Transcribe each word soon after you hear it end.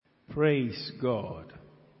Praise God.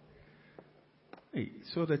 Hey,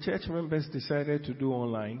 so the church members decided to do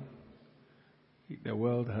online. The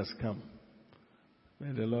world has come.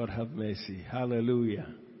 May the Lord have mercy. Hallelujah.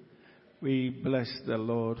 We bless the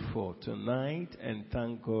Lord for tonight and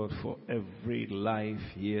thank God for every life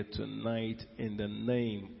here tonight in the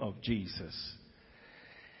name of Jesus.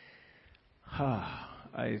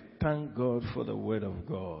 I thank God for the word of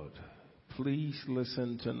God. Please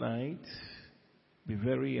listen tonight. Be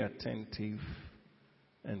very attentive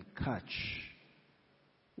and catch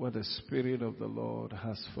what the Spirit of the Lord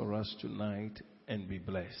has for us tonight and be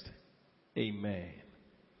blessed. Amen.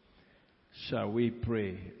 Shall we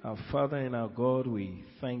pray? Our Father and our God, we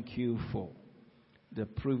thank you for the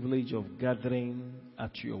privilege of gathering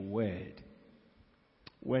at your word.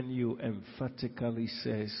 When you emphatically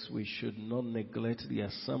says we should not neglect the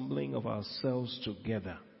assembling of ourselves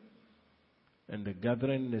together, and the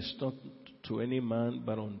gathering is not to any man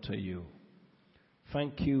but unto you.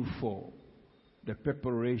 Thank you for the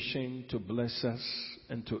preparation to bless us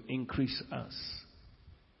and to increase us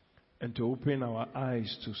and to open our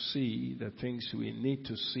eyes to see the things we need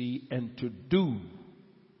to see and to do,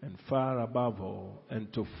 and far above all,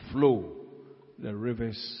 and to flow the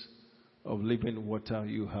rivers of living water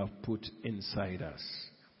you have put inside us.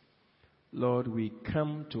 Lord, we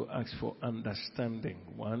come to ask for understanding.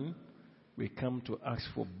 One, we come to ask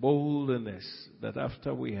for boldness, that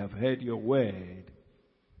after we have heard your word,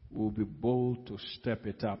 we'll be bold to step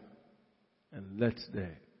it up and let the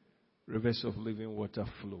rivers of living water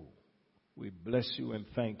flow. We bless you and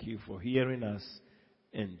thank you for hearing us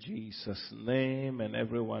in Jesus' name. And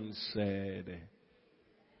everyone said,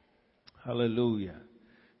 hallelujah.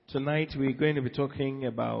 Tonight we're going to be talking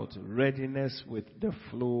about readiness with the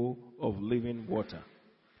flow of living water.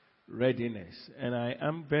 Readiness. And I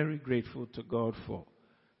am very grateful to God for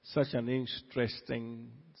such an interesting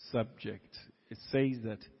subject. It says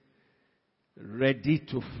that ready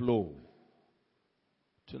to flow.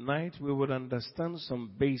 Tonight we would understand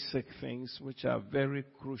some basic things which are very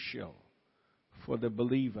crucial for the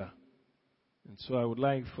believer. And so I would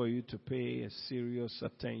like for you to pay a serious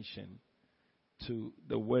attention to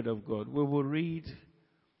the Word of God. We will read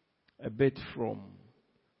a bit from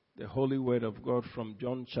the Holy Word of God from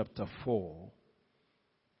John chapter 4.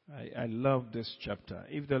 I love this chapter.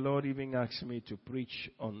 If the Lord even asks me to preach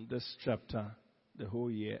on this chapter the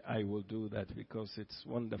whole year, I will do that because it's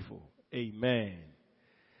wonderful. Amen.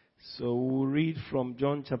 So we'll read from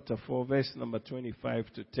John chapter 4, verse number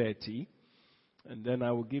 25 to 30. And then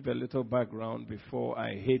I will give a little background before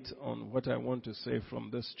I hit on what I want to say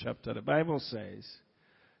from this chapter. The Bible says,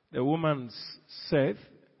 the woman said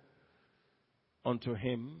unto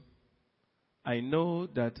him, I know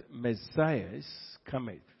that Messiah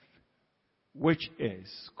cometh, which is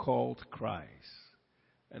called Christ.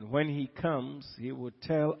 And when he comes, he will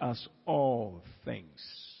tell us all things.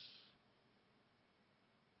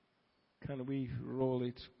 Can we roll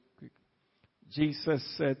it quick? Jesus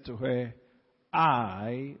said to her,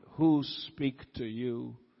 I who speak to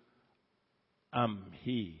you am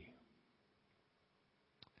he.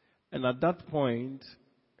 And at that point,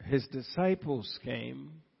 his disciples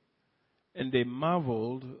came and they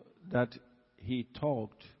marveled that he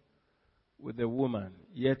talked with the woman.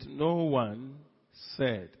 Yet no one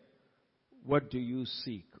said, what do you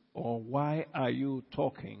seek? Or why are you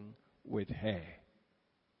talking with her?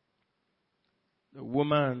 The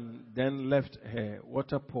woman then left her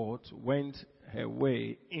water pot, went her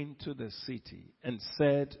way into the city, and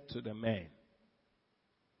said to the man,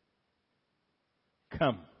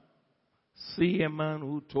 come, see a man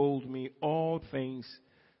who told me all things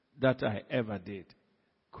that I ever did.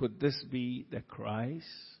 Could this be the Christ?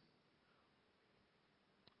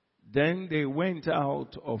 Then they went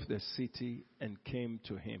out of the city and came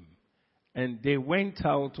to him. And they went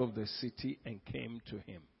out of the city and came to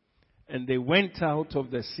him. And they went out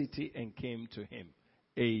of the city and came to him.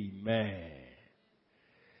 Amen.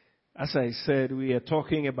 As I said, we are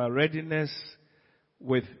talking about readiness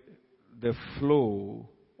with the flow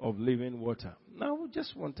of living water. Now, I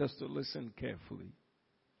just want us to listen carefully.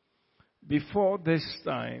 Before this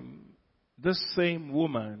time, this same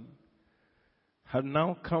woman had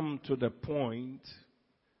now come to the point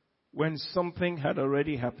when something had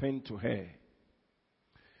already happened to her.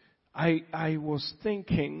 I was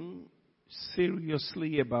thinking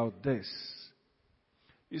seriously about this.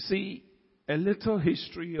 You see, a little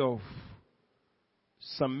history of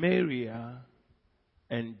Samaria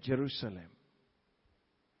and Jerusalem.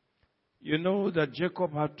 You know that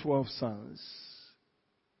Jacob had 12 sons,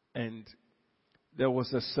 and there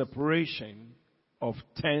was a separation of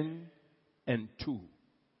 10 and 2.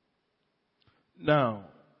 Now,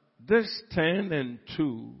 this 10 and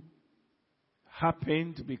 2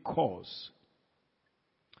 happened because,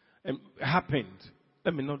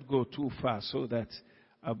 let me not go too far so that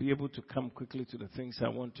I'll be able to come quickly to the things I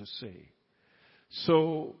want to say.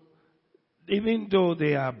 So, even though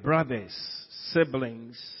they are brothers,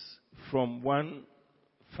 siblings from one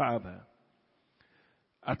father,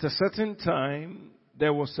 at a certain time,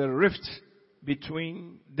 there was a rift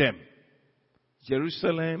between them,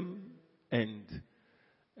 Jerusalem and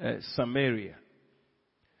Samaria.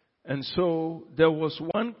 And so there was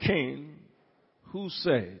one king who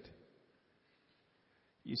said,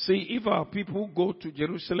 you see, if our people go to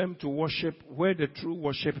Jerusalem to worship where the true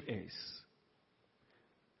worship is,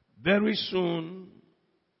 very soon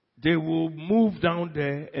they will move down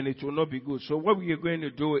there and it will not be good. So what we are going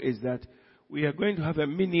to do is that we are going to have a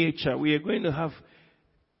miniature. We are going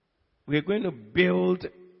to build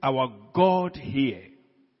our God here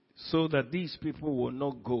so that these people will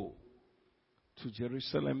not go to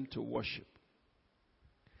Jerusalem to worship.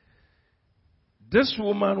 This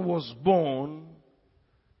woman was born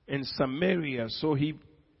in Samaria, so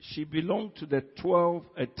she belonged to the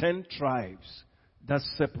 10 tribes that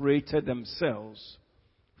separated themselves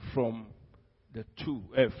from the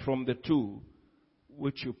two,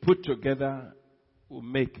 which you put together will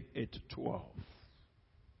make it 12.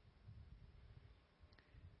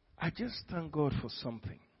 I just thank God for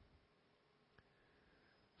something.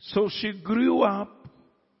 So she grew up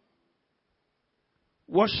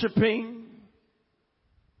worshiping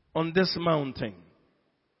on this mountain.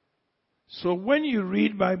 So when you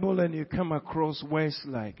read Bible and you come across words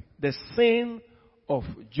like the sin of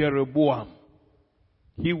Jeroboam,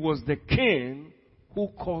 he was the king who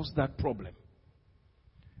caused that problem.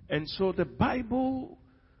 And so the Bible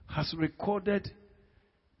has recorded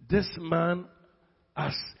this man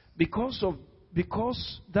as, because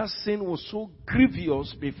that sin was so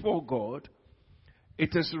grievous before God,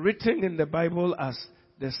 it is written in the Bible as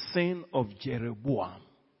the sin of Jeroboam.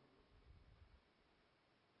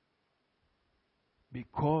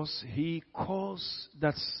 Because he caused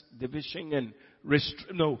that division and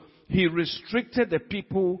he restricted the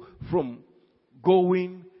people from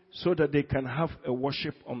going so that they can have a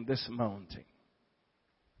worship on this mountain.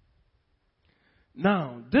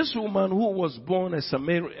 Now, this woman who was born as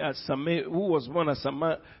Samaria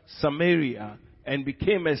and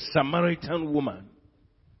became a Samaritan woman,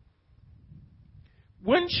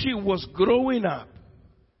 when she was growing up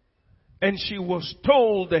and she was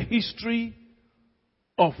told the history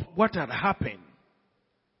of what had happened,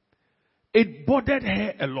 it bothered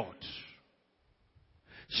her a lot.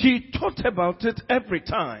 She thought about it every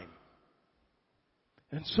time.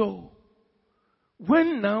 And so,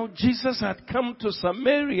 when now Jesus had come to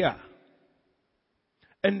Samaria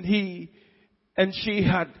and she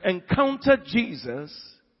had encountered Jesus,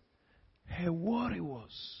 her worry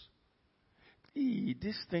was,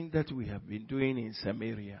 this thing that we have been doing in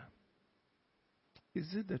Samaria,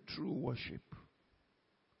 is it the true worship?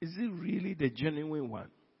 Is it really the genuine one?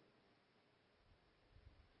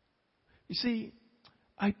 You see,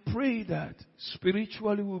 I pray that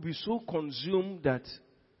spiritually we'll be so consumed that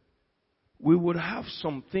we would have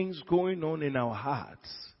some things going on in our hearts.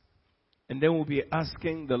 And then we'll be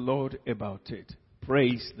asking the Lord about it.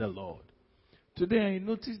 Praise the Lord. Today I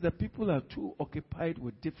notice that people are too occupied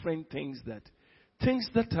with different things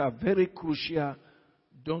that are very crucial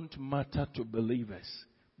don't matter to believers.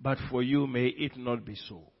 But for you, may it not be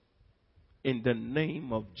so. In the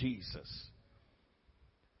name of Jesus.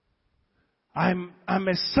 I'm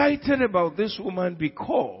excited about this woman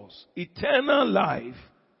because eternal life,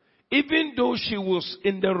 even though she was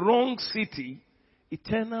in the wrong city,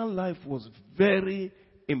 eternal life was very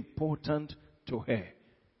important to her.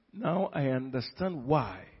 Now I understand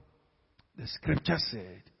why the scripture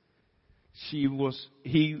said he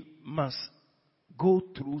must go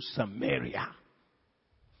through Samaria.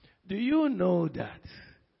 Do you know that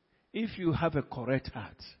if you have a correct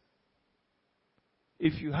heart,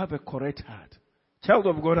 child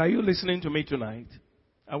of God, are you listening to me tonight?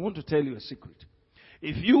 I want to tell you a secret.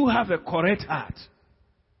 If you have a correct heart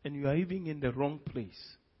and you are even in the wrong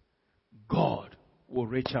place, God will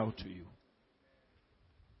reach out to you.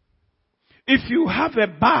 If you have a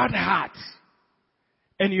bad heart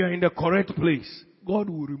and you are in the correct place, God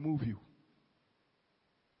will remove you.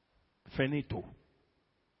 Finito.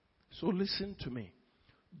 So listen to me.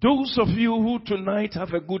 Those of you who tonight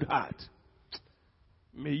have a good heart,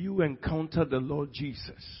 may you encounter the Lord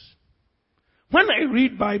Jesus. When I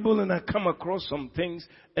read Bible and I come across some things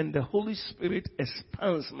and the Holy Spirit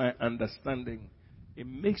expands my understanding, it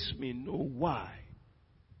makes me know why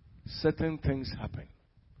certain things happen.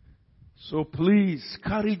 So please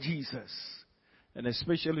carry Jesus. And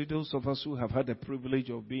especially those of us who have had the privilege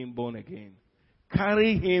of being born again.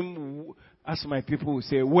 Carry him, as my people will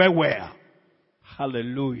say, where?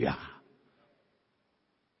 Hallelujah.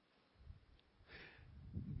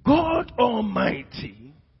 God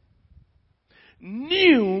Almighty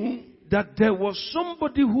knew that there was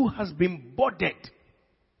somebody who has been bothered.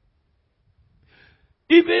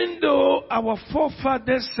 Even though our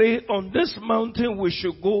forefathers say on this mountain we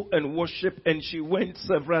should go and worship, and she went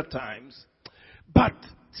several times. But,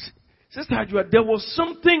 Sister Adjua, there was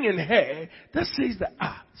something in her that says that,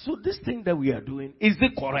 so this thing that we are doing, is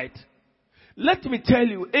it correct? Let me tell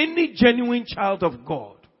you, any genuine child of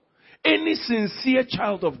God, any sincere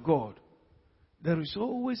child of God, there is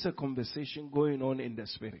always a conversation going on in the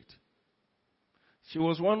spirit. She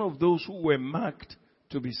was one of those who were marked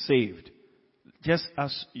to be saved, just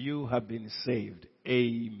as you have been saved.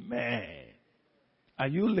 Amen. Are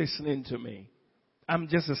you listening to me? I'm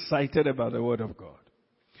just excited about the word of God.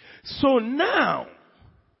 So now,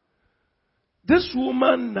 this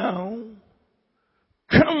woman now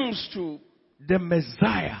comes to the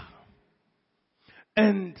Messiah.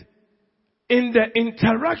 And in the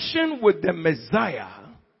interaction with the Messiah,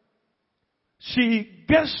 she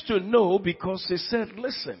gets to know, because he said,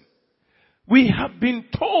 listen, we have been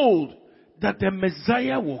told that the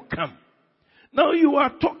Messiah will come. Now you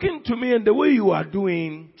are talking to me, and the way you are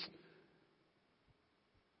doing,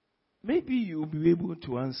 maybe you'll be able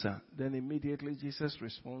to answer. Then immediately Jesus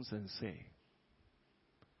responds and say,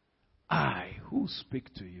 I who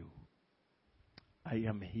speak to you, I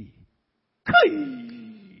am he.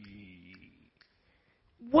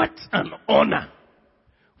 What an honor.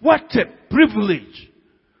 What a privilege.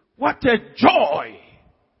 What a joy.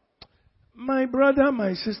 My brother,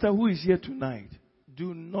 my sister who is here tonight,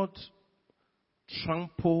 do not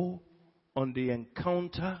trample on the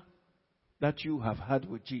encounter that you have had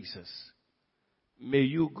with Jesus. May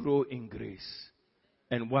you grow in grace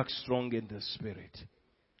and work strong in the spirit.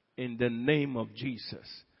 In the name of Jesus.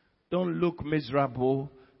 Don't look miserable.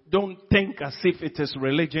 Don't think as if it is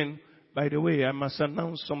religion. By the way, I must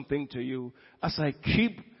announce something to you. As I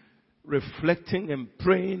keep reflecting and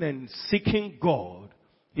praying and seeking God,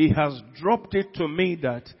 He has dropped it to me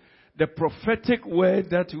that the prophetic word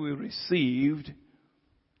that we received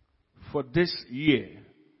for this year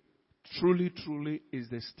truly is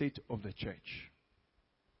the state of the church.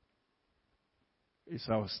 It's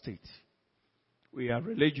our state. We are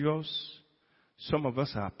religious. Some of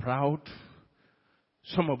us are proud.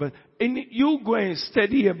 Some of us. And you go and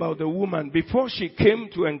study about the woman before she came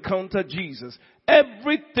to encounter Jesus.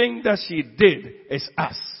 Everything that she did is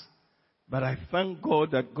us. But I thank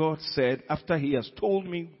God that God said, after He has told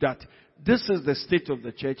me that this is the state of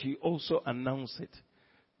the church, He also announced it.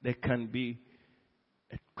 There can be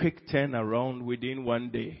a quick turnaround within one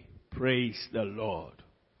day. Praise the Lord.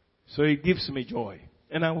 So it gives me joy.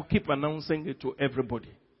 And I will keep announcing it to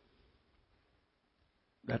everybody.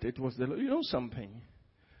 That it was the Lord. You know something?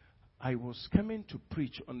 I was coming to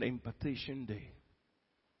preach on the impartation day.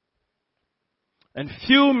 And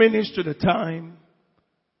few minutes to the time,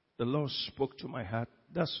 the Lord spoke to my heart.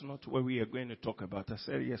 That's not what we are going to talk about. I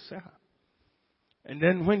said, yes, sir. And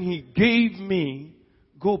then when He gave me,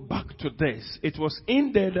 go back to this, it was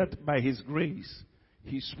in there that by His grace,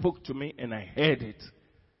 He spoke to me and I heard it.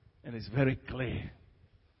 And it's very clear.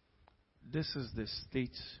 This is the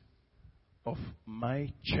state of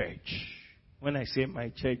my church. When I say my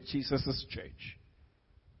church, Jesus' church.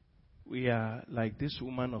 We are like this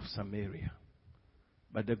woman of Samaria.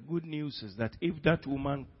 But the good news is that if that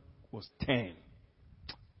woman was 10,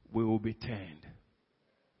 we will be 10.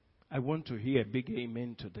 I want to hear a big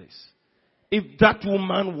amen to this. If that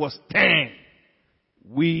woman was 10,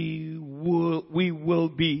 we will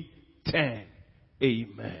be 10.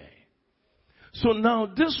 Amen. So now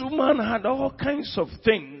this woman had all kinds of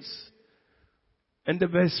things. And the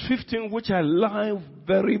verse 15, which I love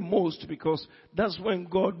very most, because that's when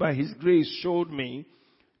God by His grace showed me,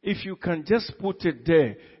 if you can just put it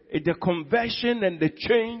there, the conversion and the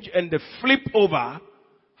change and the flip over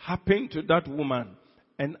happened to that woman.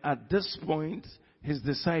 And at this point, His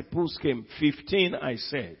disciples came. 15, I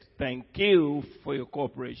said, thank you for your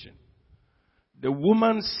cooperation. The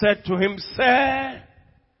woman said to Him, Sir,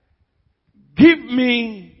 give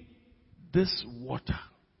me this water.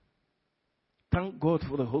 Thank God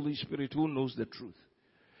for the Holy Spirit who knows the truth.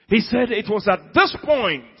 He said it was at this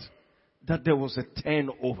point that there was a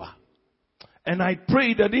turnover. And I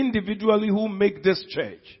pray that individually who make this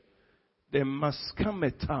church, there must come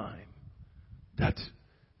a time that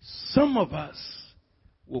some of us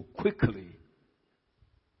will quickly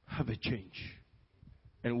have a change.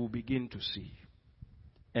 and will begin to see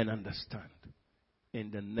and understand. In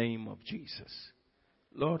the name of Jesus.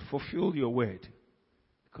 Lord, fulfill your word,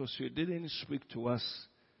 because you didn't speak to us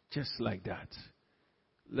just like that.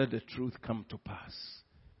 Let the truth come to pass.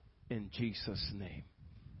 In Jesus' name.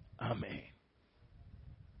 Amen.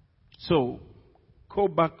 So, go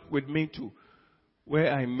back with me to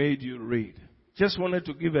where I made you read. Just wanted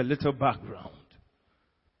to give a little background.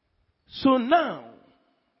 So now,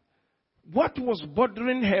 what was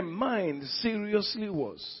bothering her mind seriously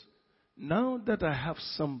was, now that I have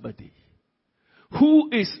somebody who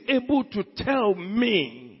is able to tell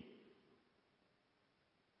me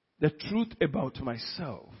the truth about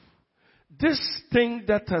myself, this thing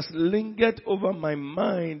that has lingered over my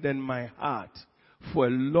mind and my heart for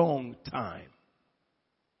a long time,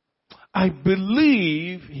 I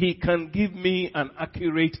believe he can give me an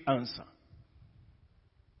accurate answer.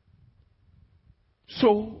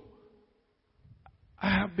 So, I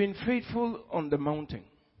have been faithful on the mountain.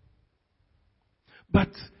 But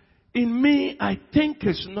in me, I think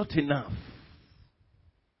it's not enough.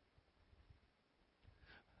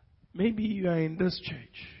 Maybe you are in this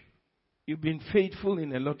church. You've been faithful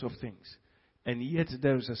in a lot of things. And yet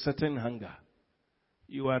there is a certain hunger.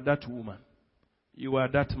 You are that woman. You are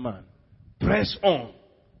that man. Press on.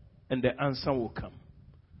 And the answer will come.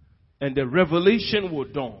 And the revelation will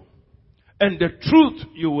dawn. And the truth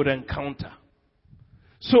you will encounter.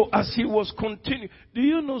 So as he was continuing, do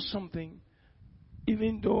you know something?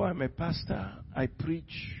 Even though I'm a pastor, I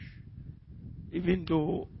preach. Even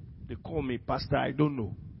though they call me pastor, I don't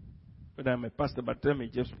know whether I'm a pastor, but let me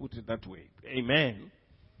just put it that way. Amen.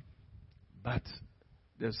 But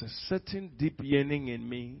there's a certain deep yearning in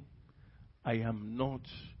me. I am not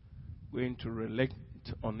going to relent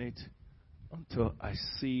on it until I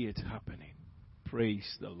see it happening.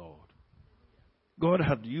 Praise the Lord. God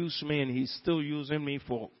had used me and he's still using me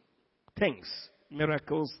for things.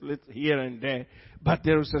 Miracles here and there. But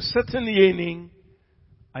there is a certain yearning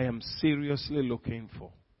I am seriously looking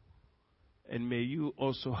for. And may you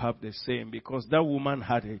also have the same, because that woman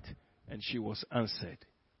had it and she was answered.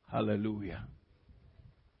 Hallelujah.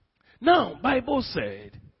 Now, Bible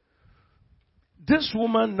said, this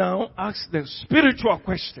woman now asked the spiritual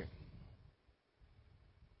question.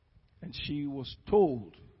 And she was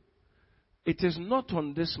told, it is not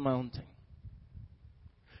on this mountain.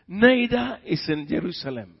 Neither is in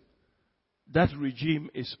Jerusalem. That regime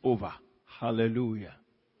is over. Hallelujah.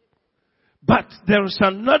 But there is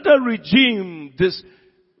another regime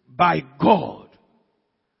by God.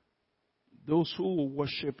 Those who will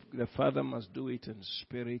worship the Father must do it in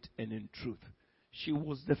spirit and in truth. She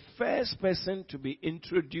was the first person to be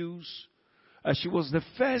introduced. She was the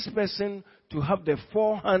first person to have the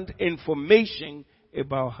forehand information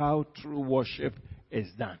about how true worship is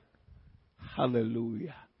done.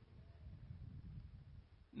 Hallelujah.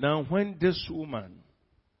 Now, when this woman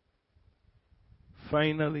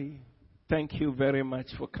finally, thank you very much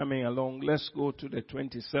for coming along. Let's go to the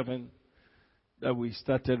 27 that we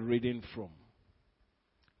started reading from.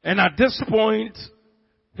 And at this point,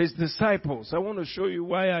 his disciples, I want to show you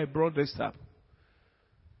why I brought this up,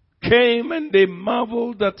 came and they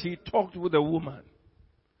marveled that he talked with a woman.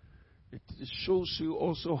 It shows you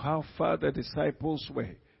also how far the disciples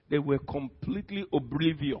were. They were completely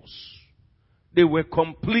oblivious. They were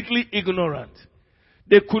completely ignorant.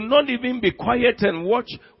 They could not even be quiet and watch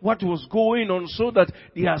what was going on so that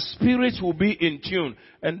their spirits will be in tune.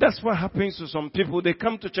 And that's what happens to some people. They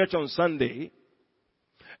come to church on Sunday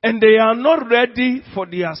and they are not ready for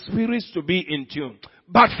their spirits to be in tune.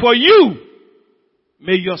 But for you,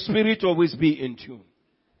 may your spirit always be in tune.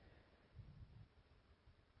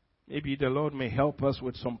 Maybe the Lord may help us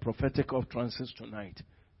with some prophetic utterances tonight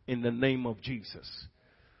in the name of Jesus.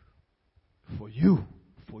 For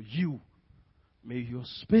you, may your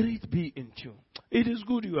spirit be in tune. It is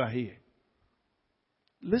good you are here.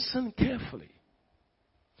 Listen carefully.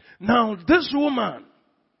 Now, this woman,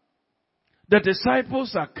 the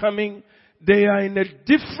disciples are coming. They are in a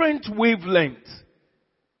different wavelength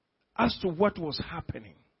as to what was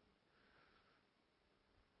happening.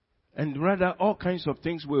 And rather, all kinds of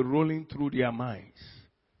things were rolling through their minds.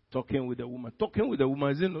 Talking with the woman. Talking with the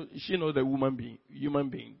woman, is she not the human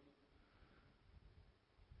being?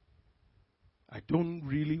 I don't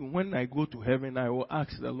really, when I go to heaven, I will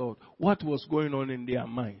ask the Lord, what was going on in their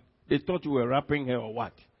mind? They thought you were rapping her or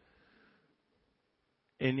what?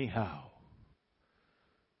 Anyhow.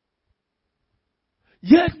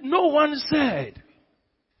 Yet no one said,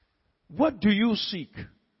 what do you seek?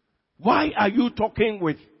 Why are you talking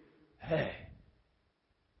with her?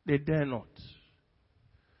 They dare not.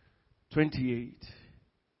 28.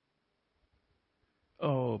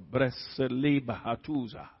 Oh, Bresele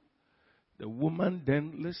Bahatuza. The woman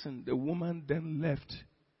then left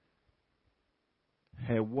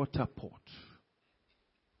her water pot.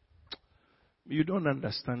 You don't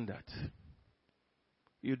understand that.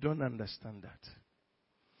 You don't understand that.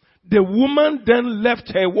 The woman then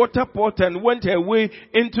left her water pot and went her way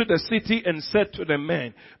into the city and said to the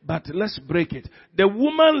men, but let's break it. The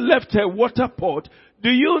woman left her water pot. Do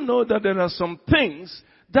you know that there are some things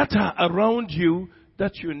that are around you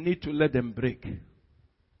that you need to let them break?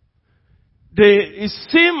 It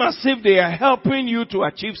seems as if they are helping you to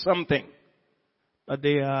achieve something. But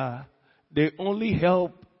they only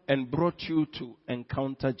help and brought you to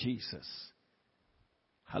encounter Jesus.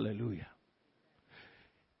 Hallelujah.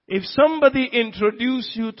 If somebody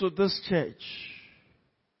introduced you to this church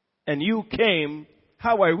and you came,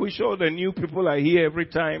 how I wish all the new people are here every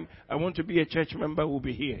time I want to be a church member will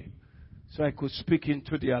be here. So I could speak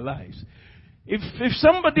into their lives. If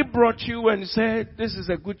somebody brought you and said, this is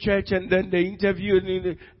a good church, and then they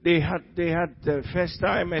interviewed, they had the first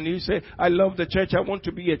time, and you say, I love the church, I want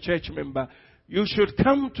to be a church member, you should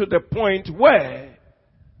come to the point where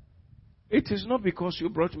it is not because you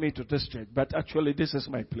brought me to this church, but actually this is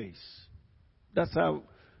my place. That's how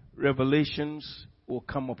revelations will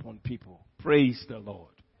come upon people. Praise the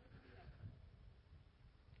Lord.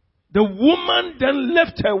 The woman then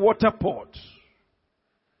left her water pot.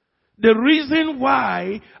 The reason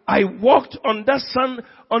why I walked on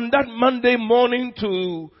that Monday morning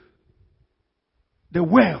to the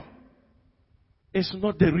well is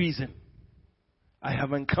not the reason. I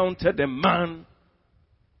have encountered a man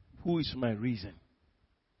who is my reason.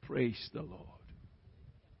 Praise the Lord.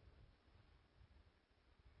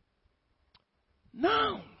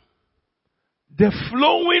 Now, the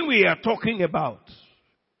flowing we are talking about,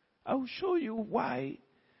 I will show you why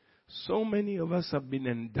so many of us have been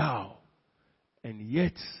endowed and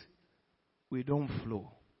yet we don't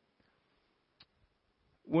flow.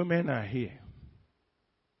 Women are here.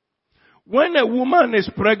 When a woman is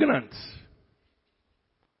pregnant,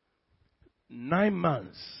 9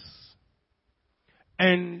 months,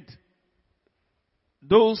 and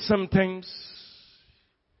those symptoms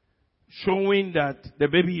showing that the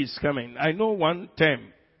baby is coming. I know one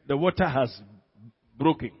time the water has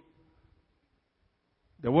broken.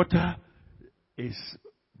 The water is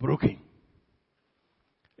broken.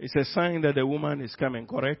 It's a sign that the woman is coming,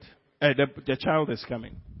 correct? The child is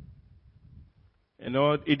coming. You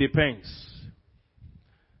know, it depends.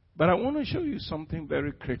 But I want to show you something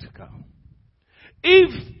very critical.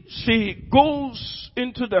 If she goes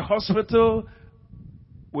into the hospital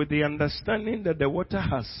with the understanding that the water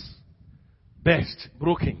has burst,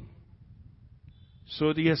 broken,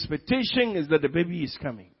 so the expectation is that the baby is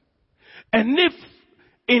coming. And if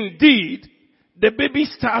indeed the baby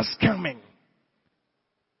starts coming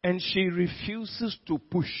and she refuses to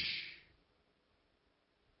push,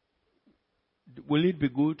 will it be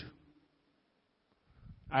good?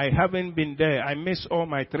 I haven't been there. I missed all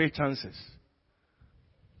my 3 chances.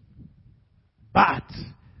 But,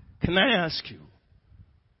 can I ask you,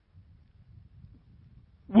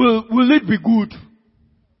 will it be good?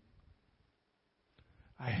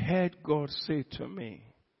 I heard God say to me,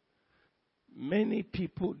 many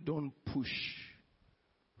people don't push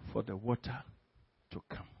for the water to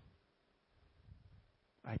come.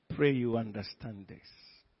 I pray you understand this.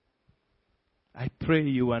 I pray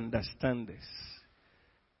you understand this.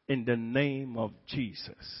 In the name of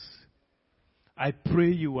Jesus. I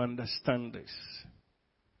pray you understand this.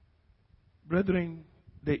 Brethren,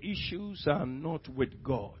 the issues are not with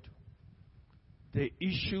God. The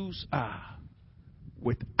issues are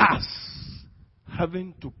with us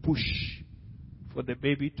having to push for the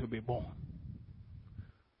baby to be born.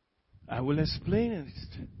 I will explain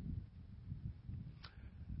it.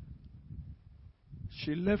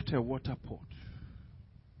 She left her water pot.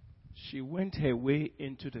 She went her way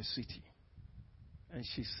into the city. And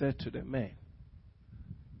she said to the men,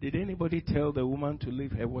 did anybody tell the woman to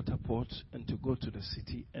leave her water pot and to go to the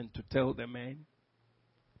city and to tell the men?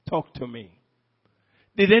 Talk to me.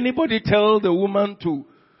 Did anybody tell the woman to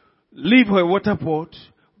leave her water pot,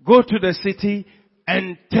 go to the city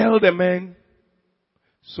and tell the men?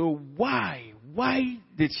 So why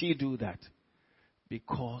did she do that?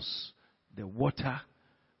 Because the water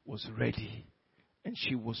was ready and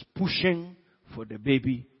she was pushing for the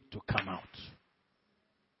baby to come out.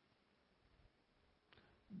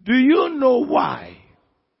 Do you know why?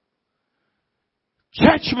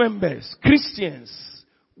 Church members, Christians,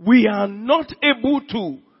 we are not able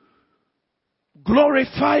to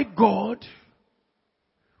glorify God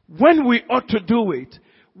when we ought to do it.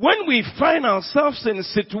 when we find ourselves in a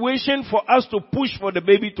situation for us to push for the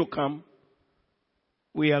baby to come,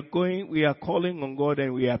 we are calling on God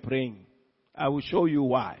and we are praying. I will show you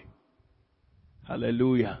why.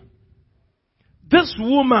 Hallelujah. This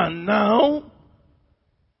woman now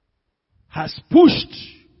has pushed.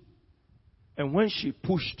 And when she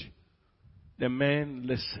pushed, the man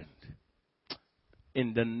listened.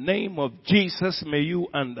 In the name of Jesus, may you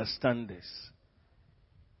understand this.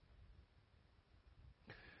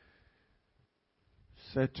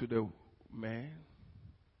 Said to the man,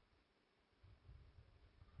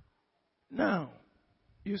 now,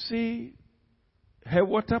 you see, her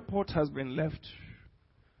water pot has been left.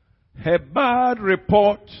 Her bad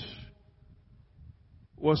report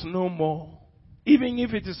was no more. Even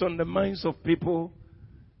if it is on the minds of people,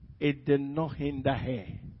 it did not hinder her.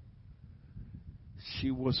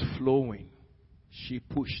 She was flowing. She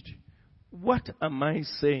pushed. What am I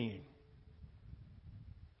saying?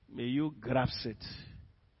 May you grasp it.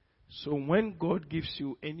 So when God gives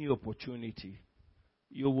you any opportunity,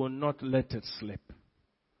 you will not let it slip.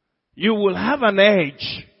 You will have an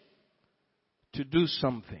edge to do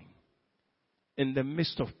something in the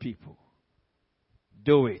midst of people.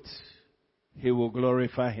 Do it. He will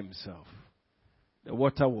glorify himself. The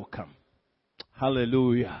water will come.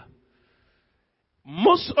 Hallelujah.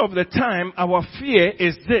 Most of the time, our fear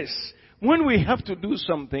is this. When we have to do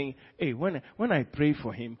something, hey, when I pray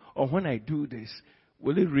for him or when I do this,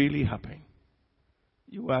 will it really happen?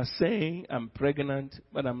 You are saying, I'm pregnant,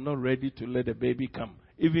 but I'm not ready to let the baby come,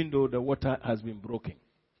 even though the water has been broken.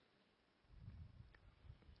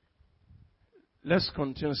 Let's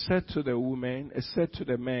continue. Said to the woman, said to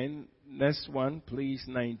the man, next one, please,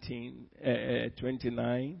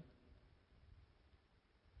 29.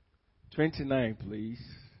 29, please.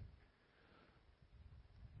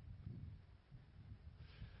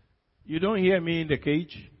 You don't hear me in the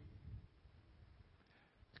cage?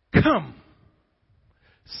 Come,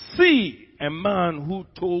 see a man who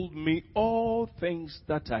told me all things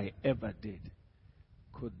that I ever did.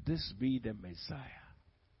 Could this be the Messiah?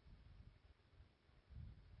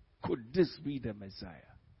 Could this be the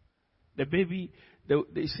Messiah? The baby,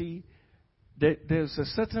 they see, there's a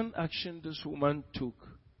certain action this woman took,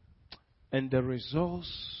 and the result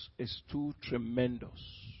is too tremendous.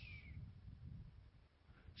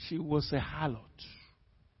 She was a harlot.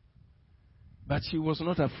 But she was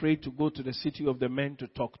not afraid to go to the city of the men to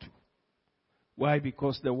talk to. Why?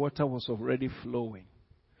 Because the water was already flowing.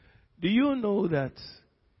 Do you know that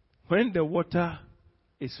when the water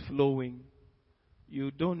is flowing,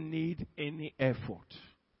 you don't need any effort?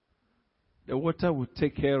 The water will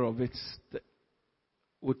take care of it,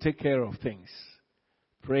 will take care of things.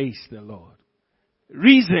 Praise the Lord.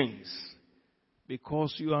 Reasons.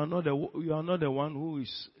 Because you are not the one who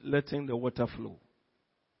is letting the water flow.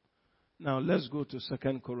 Now let's go to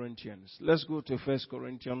 2 Corinthians. Let's go to 1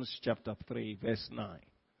 Corinthians chapter 3, verse 9.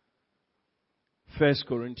 1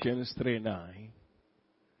 Corinthians 3:9.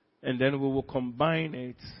 And then we will combine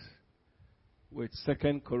it with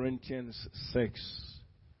 2 Corinthians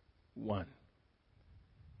 6:1.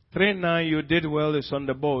 3:9, you did well, it's on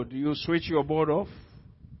the board. You switch your board off.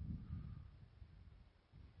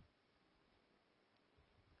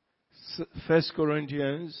 First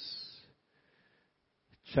Corinthians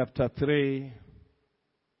chapter 3,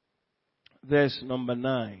 verse number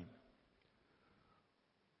 9.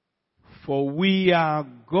 For we are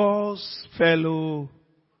God's fellow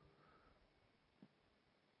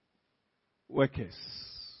workers.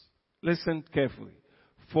 Listen carefully.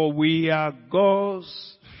 For we are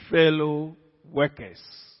God's fellow workers.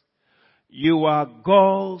 You are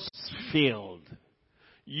God's field.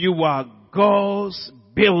 You are God's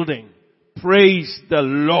building. Praise the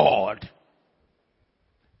Lord.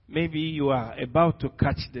 Maybe you are about to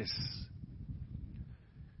catch this.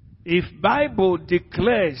 If Bible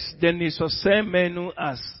declares the Nisosemenu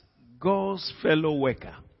as God's fellow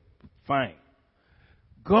worker, fine.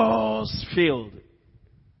 God's field,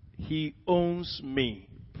 He owns me.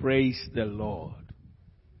 Praise the Lord.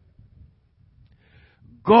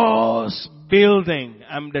 God's building,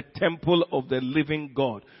 I'm the temple of the living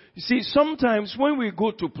God. You see, sometimes when we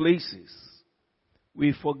go to places,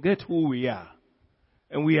 we forget who we are.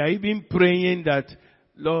 And we are even praying that,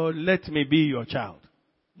 Lord, let me be your child.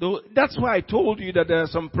 That's why I told you that there are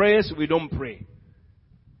some prayers we don't pray.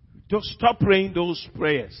 Just stop praying those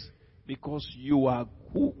prayers. Because you are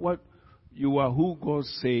who God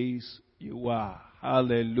says you are.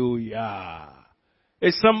 Hallelujah.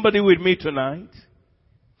 Is somebody with me tonight?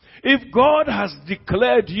 If God has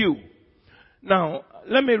declared you, now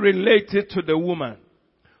let me relate it to the woman.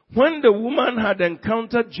 When the woman had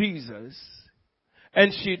encountered Jesus,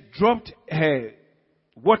 And she dropped her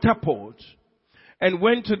water pot and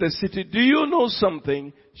went to the city. Do you know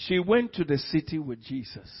something? She went to the city with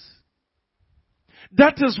Jesus.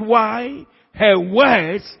 That is why her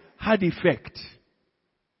words had effect.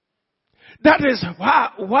 That is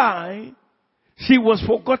why she was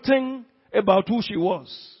forgotten about who she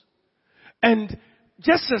was. And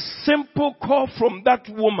just a simple call from that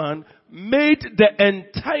woman made the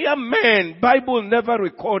entire men, Bible never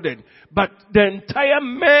recorded, but the entire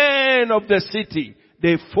men of the city,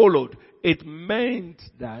 they followed. It meant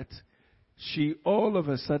that she all of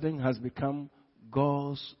a sudden has become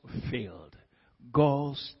God's field,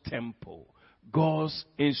 God's temple, God's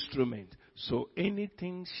instrument. So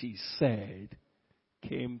anything she said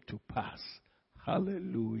came to pass.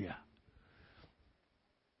 Hallelujah.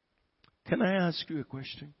 Can I ask you a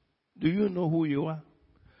question? Do you know who you are?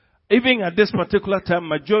 Even at this particular time,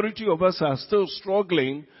 majority of us are still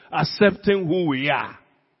struggling accepting who we are.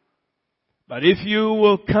 But if you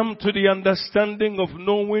will come to the understanding of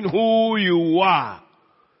knowing who you are,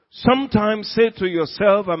 sometimes say to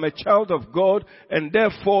yourself, I'm a child of God, and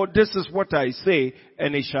therefore this is what I say,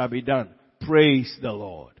 and it shall be done. Praise the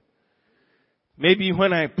Lord. Maybe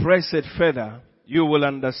when I press it further, you will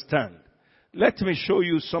understand. Let me show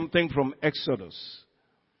you something from Exodus.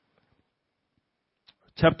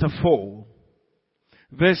 Chapter 4,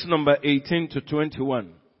 verse number 18 to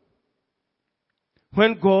 21.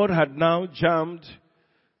 When God had now jammed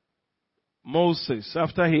Moses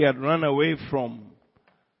after he had run away from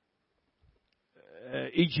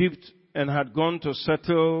Egypt and had gone to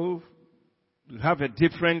settle, have a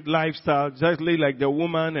different lifestyle, exactly like the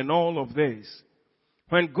woman and all of this.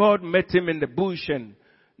 When God met him in the bush and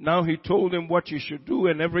now he told him what he should do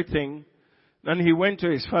and everything, then he went to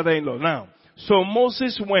his father-in-law. Now, so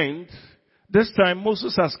Moses went. This time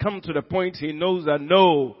Moses has come to the point he knows that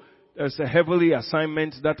no, there's a heavenly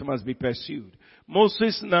assignment that must be pursued.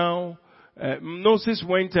 Moses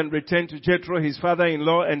went and returned to Jethro, his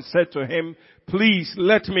father-in-law, and said to him, please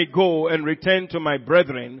let me go and return to my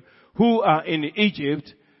brethren who are in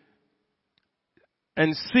Egypt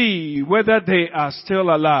and see whether they are still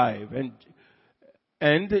alive.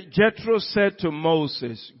 And Jethro said to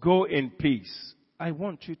Moses, go in peace. I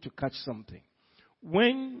want you to catch something.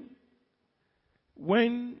 When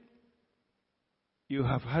you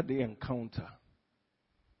have had the encounter,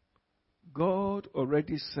 God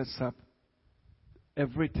already sets up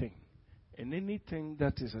everything. And anything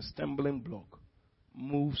that is a stumbling block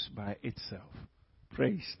moves by itself.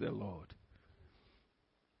 Praise the Lord.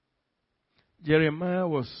 Jeremiah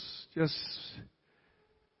was just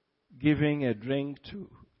giving a drink to,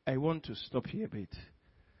 I want to stop here a bit.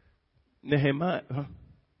 Nehemiah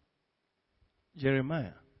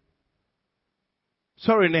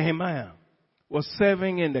was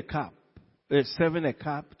serving a cup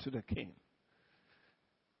to the king.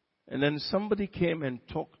 And then somebody came and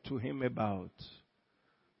talked to him about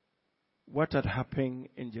what had happened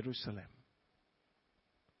in Jerusalem.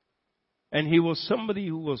 And he was somebody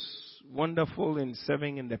who was wonderful in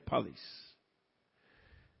serving in the palace.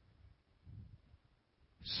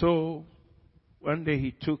 So one day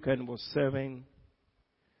he took and was serving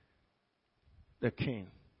the king.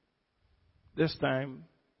 This time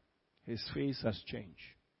his face has changed.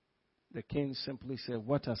 The king simply said,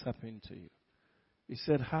 what has happened to you? He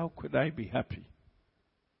said, how could I be happy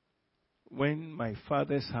when my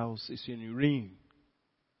father's house is in ruin?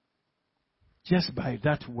 Just by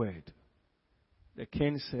that word. The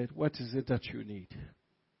king said, what is it that you need?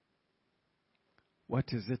 What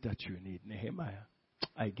is it that you need, Nehemiah?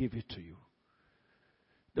 I give it to you.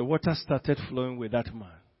 The water started flowing with that man.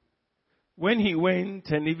 When he went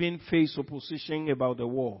and even faced opposition about the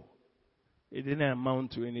wall, it didn't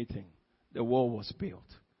amount to anything. The wall was built.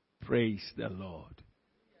 Praise the Lord.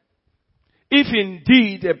 If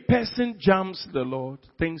indeed a person jumps the Lord,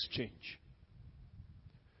 things change.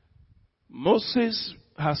 Moses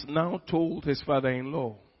has now told his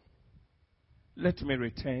father-in-law, let me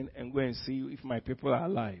return and go and see if my people are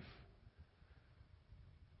alive.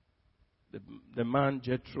 The man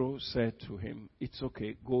Jethro said to him, it's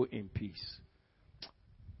okay, go in peace.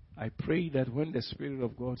 I pray that when the Spirit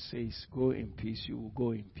of God says go in peace, you will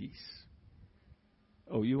go in peace.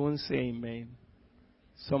 Oh, you won't say amen.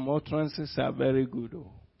 Some utterances are very good.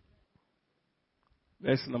 Oh.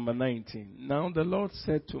 Verse number 19. Now the Lord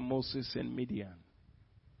said to Moses in Midian,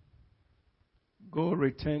 go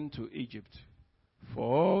return to Egypt, for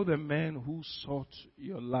all the men who sought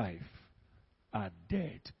your life are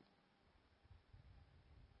dead.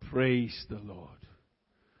 Praise the Lord.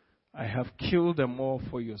 I have killed them all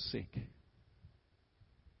for your sake.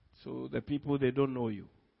 So the people, they don't know you.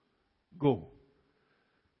 Go.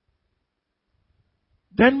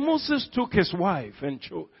 Then Moses took his wife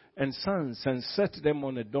and sons and set them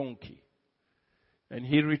on a donkey. And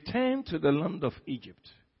he returned to the land of Egypt.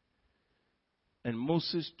 And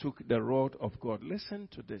Moses took the rod of God. Listen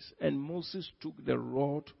to this. And Moses took the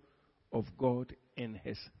rod of God in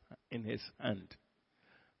his hand.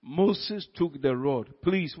 Moses took the rod.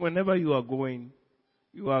 Please, whenever you are going,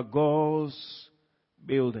 you are God's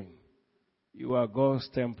building. You are God's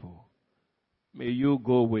temple. May you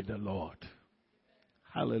go with the Lord.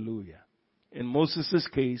 Hallelujah. In Moses'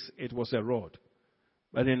 case, it was a rod.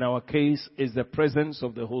 But in our case, it's the presence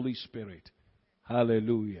of the Holy Spirit.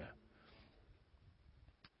 Hallelujah.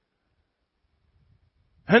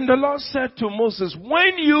 And the Lord said to Moses,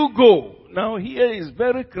 when you go, now here is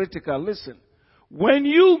very critical, listen. When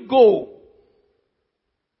you go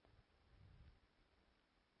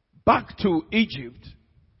back to Egypt,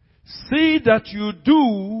 see that you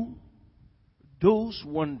do those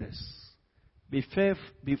wonders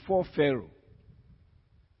before Pharaoh,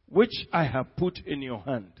 which I have put in your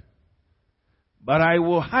hand. But I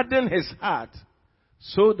will harden his heart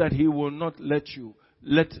so that he will not let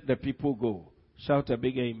the people go. Shout a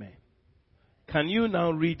big amen. Can you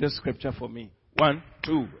now read the scripture for me? 1,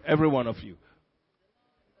 2, every one of you.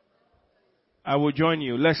 I will join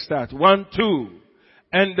you. Let's start. 1, 2.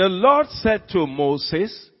 And the Lord said to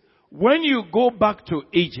Moses, when you go back to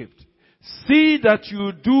Egypt, see that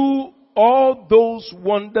you do all those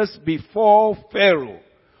wonders before Pharaoh,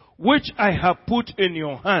 which I have put in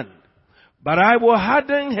your hand. But I will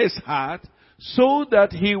harden his heart so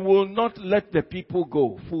that he will not let the people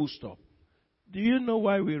go. Full stop. Do you know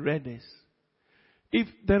why we read this? If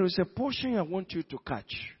there is a portion I want you to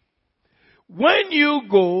catch. When you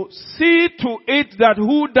go, see to it that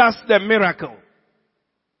who does the miracle.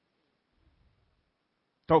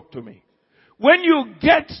 Talk to me. When you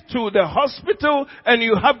get to the hospital and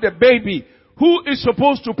you have the baby, who is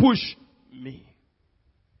supposed to push? Me.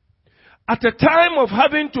 At the time of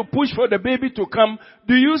having to push for the baby to come,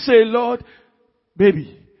 do you say, Lord,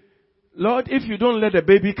 baby, Lord, if you don't let the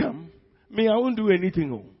baby come, me, I won't do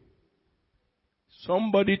anything.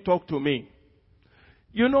 Somebody talk to me.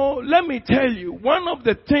 You know, let me tell you, one of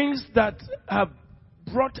the things that have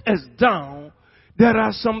brought us down, there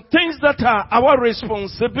are some things that are our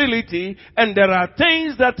responsibility, and there are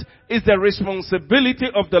things that is the responsibility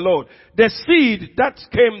of the Lord. The seed that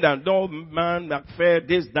came down, no man that fed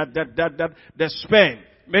this, that, the sperm.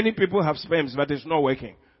 Many people have sperms, but it's not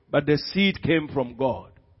working. But the seed came from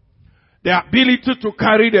God. The ability to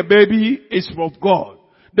carry the baby is of God.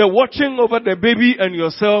 The watching over the baby and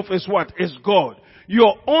yourself is what? Is God.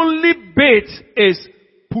 Your only bait is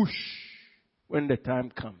push when the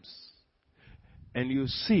time comes. And you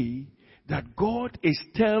see that God is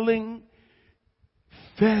telling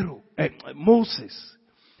Moses,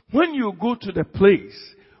 when you go to the place,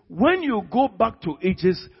 when you go back to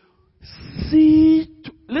Egypt, see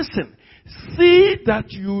that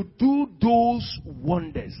you do those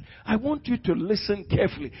wonders. I want you to listen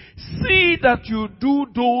carefully. See that you do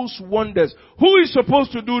those wonders. Who is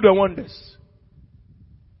supposed to do the wonders?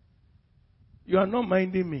 You are not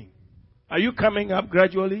minding me. Are you coming up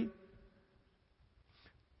gradually?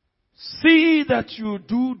 See that you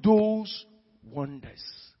do those wonders.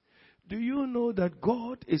 Do you know that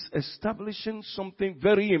God is establishing something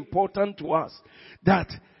very important to us? That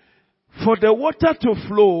for the water to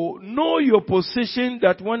flow, know your position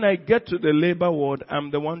that when I get to the labor ward,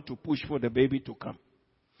 I'm the one to push for the baby to come.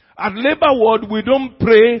 At labor ward, we don't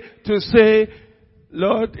pray to say,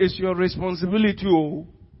 Lord, it's your responsibility. Oh.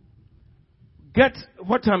 Get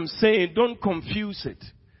what I'm saying. Don't confuse it.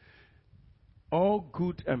 All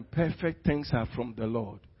good and perfect things are from the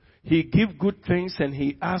Lord. He gives good things and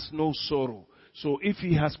He has no sorrow. So if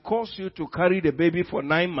He has caused you to carry the baby for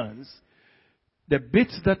 9 months, the bit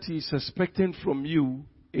that He is expecting from you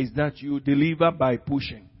is that you deliver by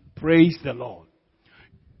pushing. Praise the Lord.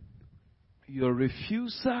 Your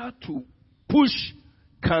refusal to push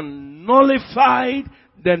can nullify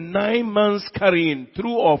the 9 months carrying.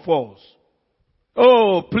 True or false?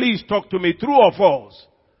 Oh, please talk to me. True or false?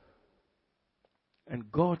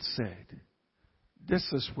 And God said,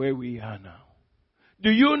 this is where we are now. Do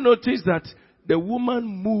you notice that the woman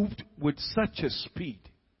moved with such a speed?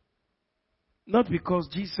 Not because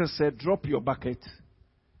Jesus said, drop your bucket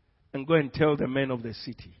and go and tell the men of the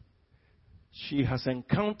city. She has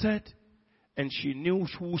encountered and she knew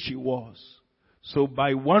who she was. So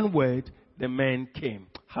by one word, the men came.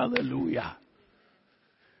 Hallelujah.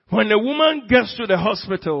 When a woman gets to the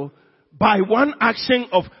hospital, by one action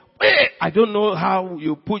of, I don't know how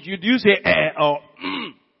you put, do you say or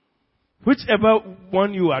whichever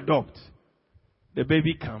one you adopt, the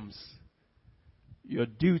baby comes. Your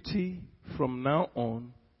duty from now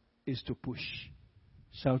on is to push.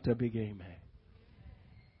 Shout a big amen.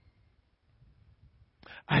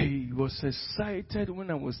 I was excited when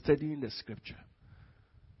I was studying the scripture.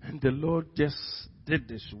 And the Lord just did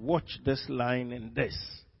this. Watch this line and this.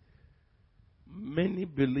 Many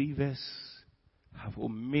believers have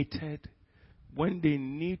omitted when they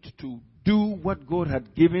need to do what God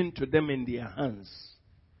had given to them in their hands.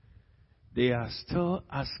 They are still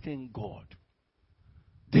asking God.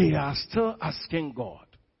 They are still asking God.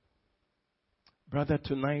 Brother,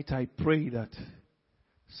 tonight I pray that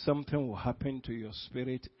something will happen to your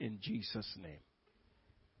spirit in Jesus' name.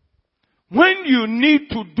 When you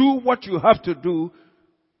need to do what you have to do,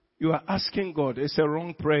 you are asking God. It's a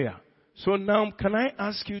wrong prayer. So now, can I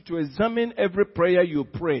ask you to examine every prayer you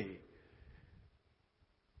pray?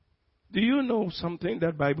 Do you know something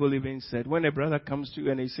that Bible even said? When a brother comes to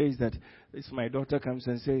you and he says that, it's my daughter comes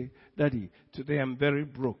and say, Daddy, today I'm very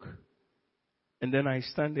broke. And then I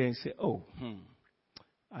stand there and say,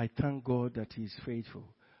 I thank God that He's faithful.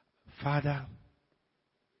 Father,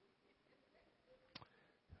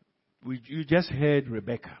 you just heard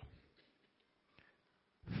Rebecca.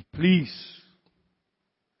 Please,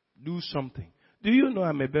 do something. Do you know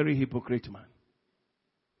I'm a very hypocrite man?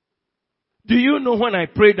 Do you know when I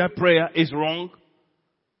pray that prayer is wrong?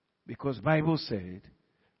 Because Bible said,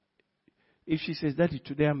 if she says, Daddy,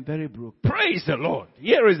 today I'm very broke, praise the Lord.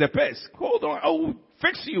 Here is the purse. Hold on, I will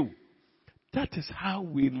fix you. That is how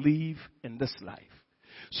we live in this life.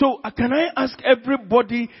 So can I ask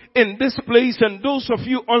everybody in this place and those of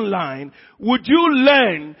you online, would you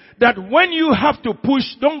learn that when you have to push,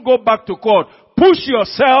 don't go back to court. Push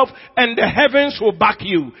yourself and the heavens will back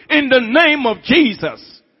you in the name of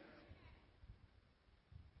Jesus.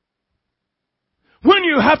 When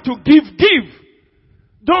you have to give.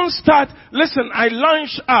 Don't start. Listen, I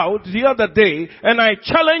launched out the other day and I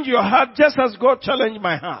challenge your heart just as God challenged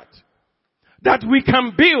my heart. That we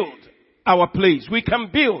can build our place. We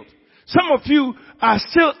can build. Some of you are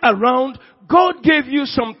still around. God gave you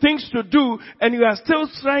some things to do and you are still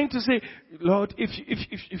trying to say, Lord,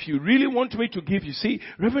 if you really want me to give, you see,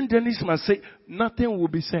 Reverend Dennis must say, nothing will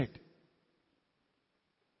be said.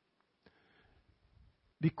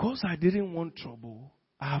 Because I didn't want trouble,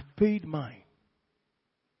 I have paid mine.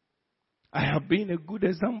 I have been a good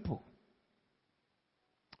example.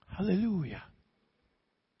 Hallelujah.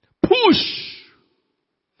 Push.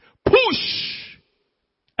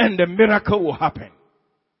 And the miracle will happen.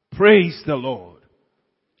 Praise the Lord.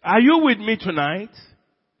 Are you with me tonight?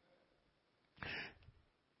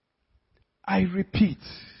 I repeat.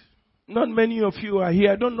 Not many of you are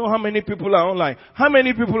here. I don't know how many people are online. How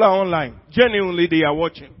many people are online? Genuinely they are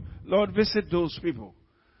watching. Lord, visit those people.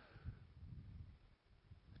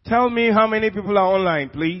 Tell me how many people are online,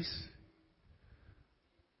 please.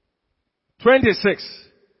 26.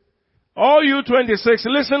 All you 26,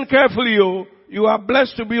 listen carefully, you are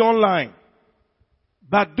blessed to be online.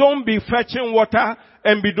 But don't be fetching water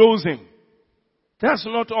and be dozing. That's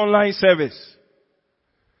not online service.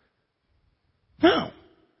 Now,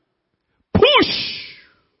 push.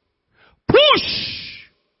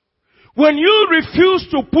 When you refuse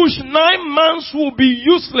to push, 9 months will be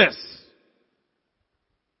useless.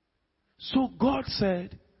 So God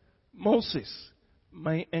said, Moses,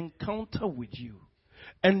 my encounter with you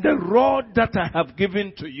and the rod that I have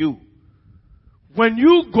given to you, when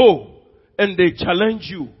you go and they challenge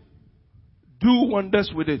you, do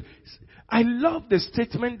wonders with it. I love the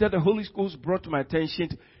statement that the Holy Ghost brought to my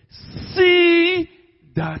attention. See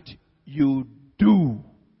that you do.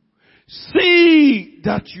 See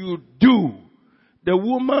that you do. The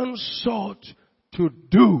woman sought to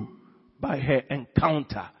do by her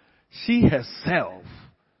encounter. She herself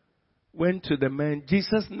went to the man.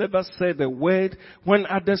 Jesus never said a word when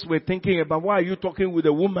others were thinking about why are you talking with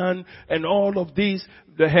a woman and all of these.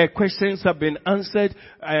 Her questions have been answered.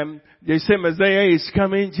 They say Messiah is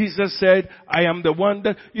coming. Jesus said, I am the one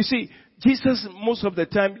that, you see, Jesus most of the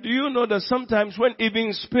time, do you know that sometimes when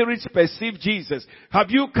even spirits perceive Jesus,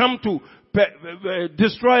 have you come to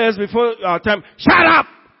destroy us before our time? Shut up!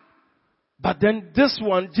 But then this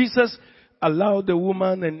one, Jesus allowed the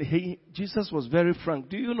woman and Jesus was very frank.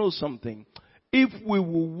 Do you know something? If we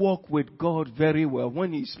will walk with God very well,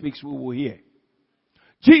 when He speaks, we will hear.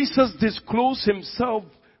 Jesus disclosed Himself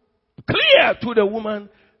clear to the woman.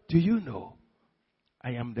 Do you know?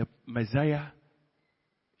 I am the Messiah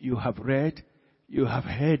you have read, you have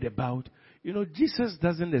heard about. You know, Jesus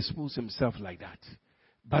doesn't expose Himself like that.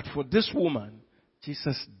 But for this woman,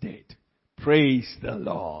 Jesus did. Praise the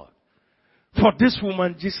Lord. For this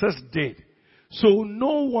woman, Jesus did. So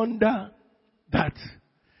no wonder that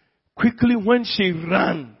Quickly when she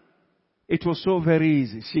ran, it was so very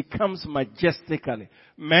easy. She comes majestically.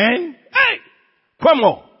 Man, hey, come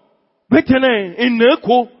on. In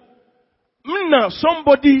Neko,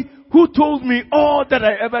 somebody who told me all that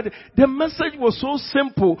I ever did. The message was so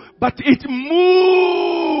simple, but it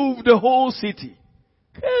moved the whole city.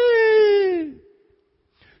 Hey.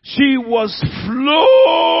 She was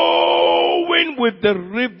flowing with the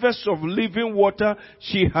rivers of living water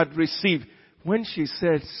she had received. When she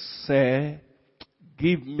said, "Sir,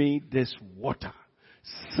 give me this water."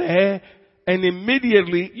 Sir, and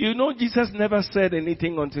immediately, Jesus never said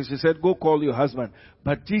anything until she said, "Go call your husband."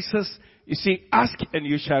 But Jesus, you see, ask and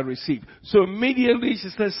you shall receive. So immediately she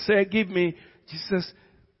says, "Sir, give me." Jesus,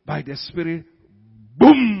 by the Spirit,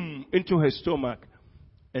 boom, into her stomach.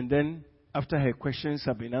 And then, after her questions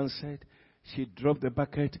have been answered, she dropped the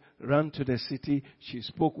bucket, ran to the city, she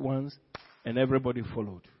spoke once, and everybody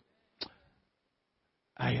followed.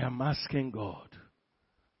 I am asking God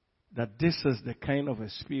that this is the kind of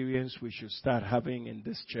experience we should start having in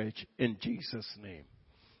this church in Jesus' name.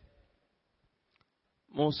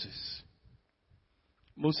 Moses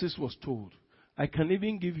was told. I can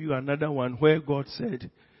even give you another one where God said,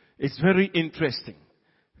 it's very interesting.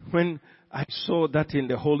 When I saw that in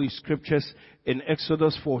the Holy Scriptures in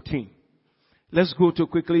Exodus 14. Let's go to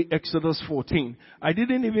quickly Exodus 14. I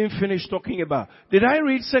didn't even finish talking about. Did I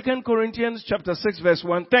read 2 Corinthians chapter 6 verse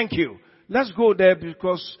 1? Thank you. Let's go there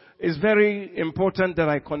because it's very important that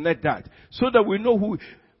I connect that. So that we know who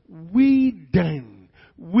we then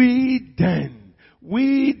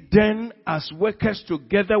as workers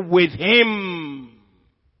together with Him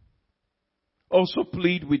also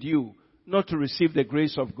plead with you not to receive the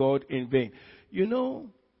grace of God in vain. Do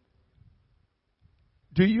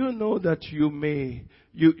you know that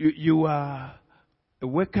you are a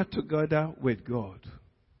worker together with God?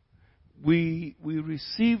 We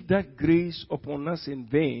receive that grace upon us in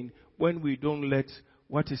vain when we don't let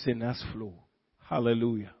what is in us flow.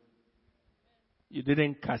 Hallelujah. You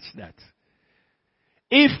didn't catch that.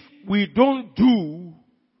 If we don't do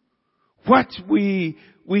what we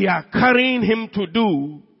are carrying Him to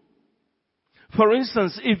do, for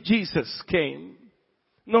instance, if Jesus came,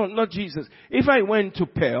 no, not Jesus. If I went to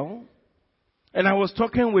Pearl, and I was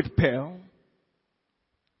talking with Pearl,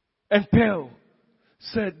 and Pearl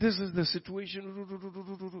said, this is the situation,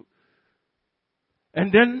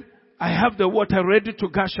 and then I have the water ready to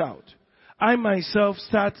gush out. I myself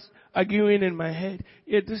start arguing in my head,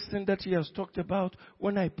 this thing that he has talked about,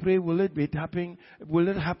 when I pray, will it be happening? Will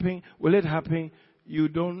it happen? Will it happen?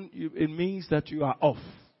 It means that you are off.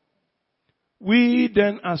 We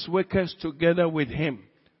then as workers together with Him,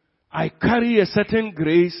 I carry a certain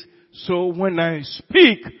grace, so when I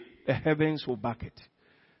speak, the heavens will back it.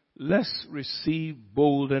 Let's receive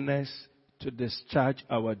boldness to discharge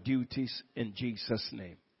our duties in Jesus'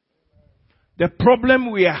 name. The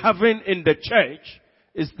problem we are having in the church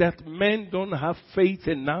is that men don't have faith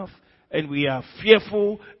enough, and we are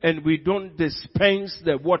fearful, and we don't dispense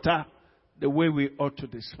the water the way we ought to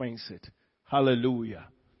dispense it. Hallelujah.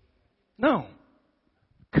 Now,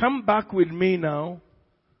 come back with me now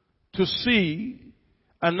to see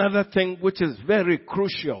another thing which is very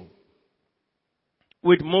crucial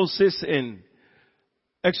with Moses in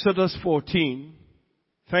Exodus 14.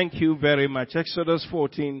 Thank you very much. Exodus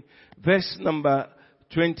 14, verse number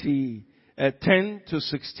 10 to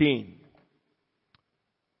 16.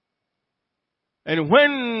 And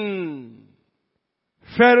when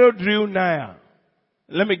Pharaoh drew nigh,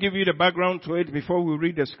 let me give you the background to it before we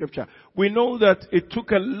read the scripture. We know that it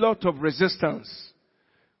took a lot of resistance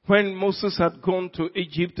when Moses had gone to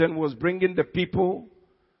Egypt and was bringing the people.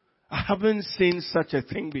 I haven't seen such a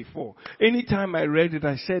thing before. Anytime I read it,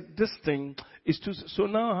 I said, this thing is too... So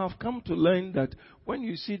now I have come to learn that when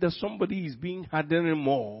you see that somebody is being hardened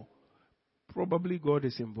more, probably God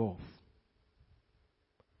is involved.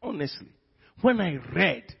 Honestly. When I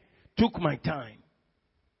read, took my time.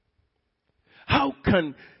 How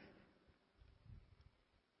can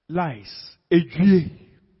lies, they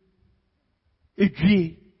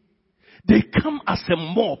come as a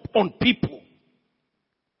mob on people.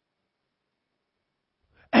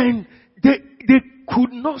 And they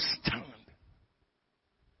could not stand.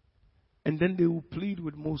 And then they will plead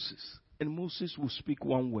with Moses. And Moses will speak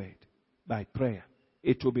one word by prayer.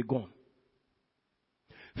 It will be gone.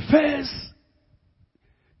 First,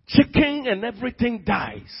 chicken and everything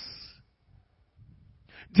dies.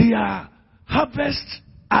 Their harvest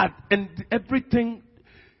and everything,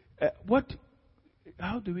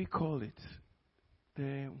 how do we call it?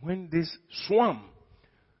 When this swarm,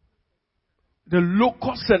 the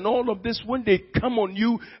locusts and all of this, when they come on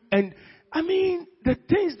you, and I mean, the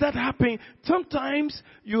things that happen, sometimes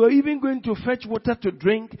you are even going to fetch water to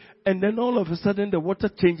drink, and then all of a sudden the water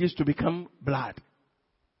changes to become blood.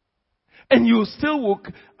 And you still walk,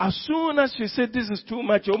 as soon as you say this is too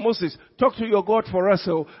much, or Moses, talk to your God for us,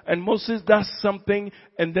 and Moses does something,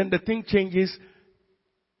 and then the thing changes,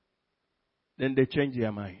 then they change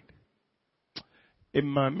their mind.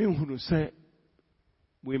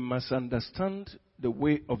 We must understand the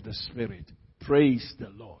way of the Spirit. Praise the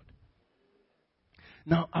Lord.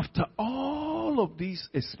 Now, after all of these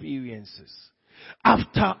experiences,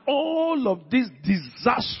 after all of these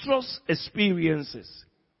disastrous experiences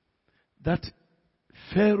that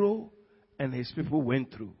Pharaoh and his people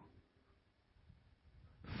went through,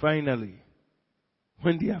 finally,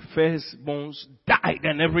 when their firstborns died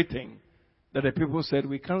and everything, that the people said,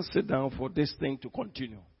 we can't sit down for this thing to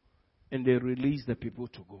continue. And they released the people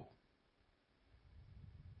to go.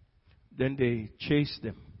 Then they chased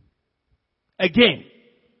them. Again.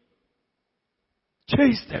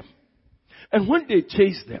 Chased them. And when they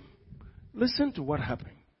chased them, listen to what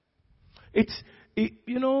happened.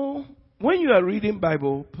 When you are reading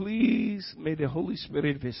Bible, please may the Holy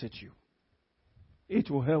Spirit visit you. It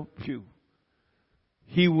will help you.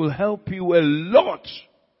 He will help you a lot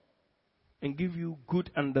and give you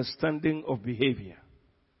good understanding of behavior.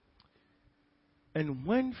 And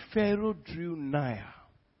when Pharaoh drew nigh,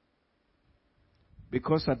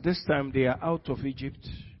 because at this time they are out of Egypt,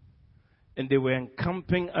 and they were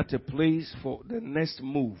encamping at a place for the next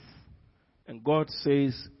move. And God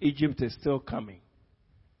says, Egypt is still coming.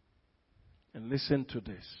 And listen to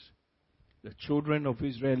this. The children of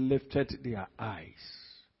Israel lifted their eyes.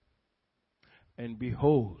 And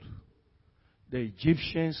behold, the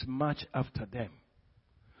Egyptians marched after them.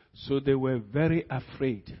 So they were very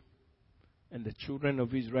afraid. And the children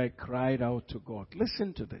of Israel cried out to God.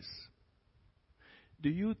 Listen to this. Do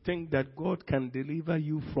you think that God can deliver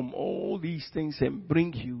you from all these things and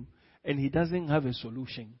bring you, and He doesn't have a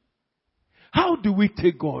solution? How do we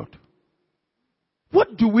take God?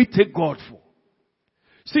 What do we take God for?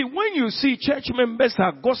 See, when you see church members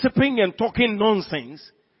are gossiping and talking nonsense,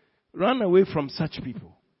 run away from such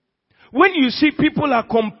people. When you see people are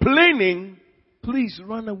complaining, please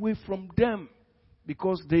run away from them,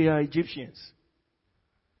 because they are Egyptians.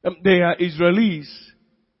 They are Israelis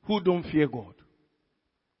who don't fear God.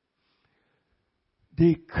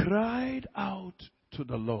 They cried out to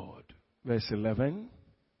the Lord. Verse 11.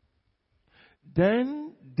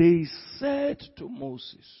 Then they said to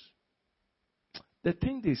Moses, the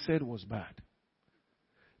thing they said was bad.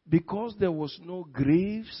 Because there was no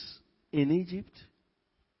graves in Egypt,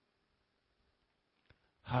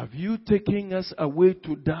 have you taken us away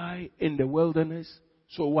to die in the wilderness?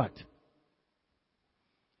 So what?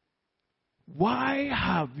 Why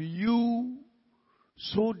have you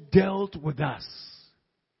so dealt with us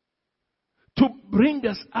to bring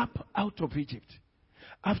us up out of Egypt?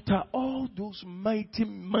 After all those mighty,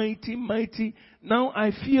 now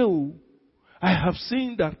I feel, I have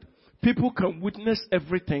seen that people can witness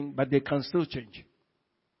everything, but they can still change.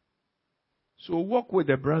 So walk with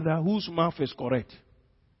a brother whose mouth is correct.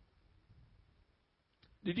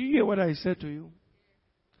 Did you hear what I said to you?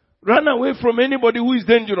 Run away from anybody who is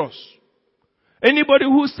dangerous. Anybody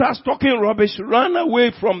who starts talking rubbish, run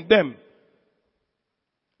away from them.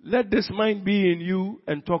 Let this mind be in you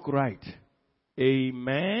and talk right.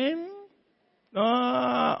 Amen.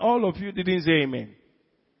 All of you didn't say amen.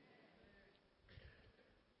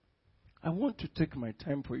 I want to take my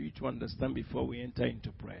time for you to understand before we enter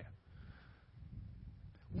into prayer.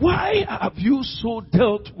 Why have you so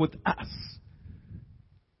dealt with us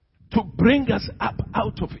to bring us up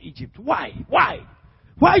out of Egypt? Why?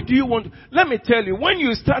 Why do you want to? Let me tell you, when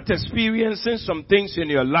you start experiencing some things in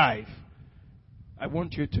your life, I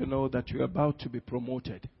want you to know that you're about to be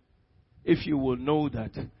promoted. If you will know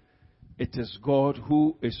that it is God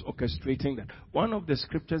who is orchestrating that. One of the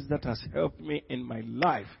scriptures that has helped me in my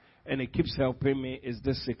life, and it keeps helping me, is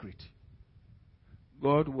this secret.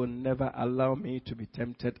 God will never allow me to be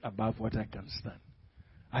tempted above what I can stand.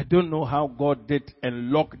 I don't know how God did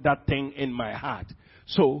and locked that thing in my heart.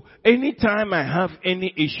 So, anytime I have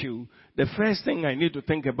any issue, the first thing I need to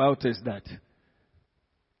think about is that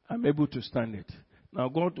I'm able to stand it. Now,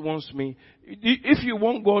 God wants me, if you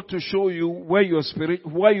want God to show you where you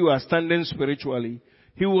are standing spiritually,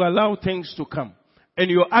 He will allow things to come. And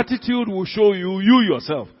your attitude will show you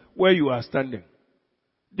yourself, where you are standing.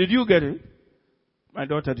 Did you get it? My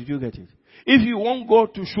daughter, did you get it? If you want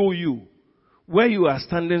God to show you where you are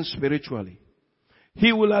standing spiritually,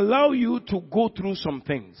 He will allow you to go through some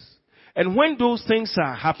things. And when those things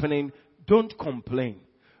are happening, don't complain.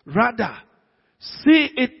 Rather, See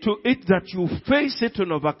it to it that you face it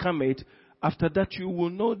and overcome it. After that, you will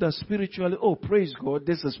know that spiritually, oh, praise God,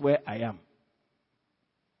 this is where I am.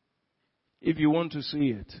 If you want to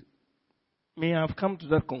see it, may I have come to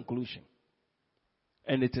that conclusion.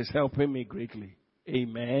 And it is helping me greatly.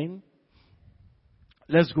 Amen.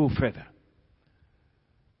 Let's go further.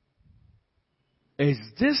 Is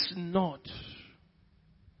this not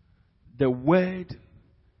the word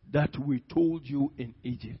that we told you in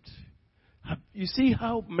Egypt? You see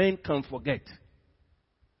how men can forget.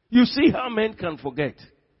 You see how men can forget.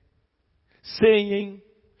 Saying,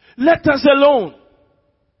 let us alone,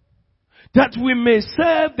 that we may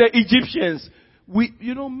serve the Egyptians.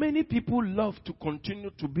 Many people love to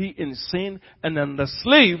continue to be in sin and under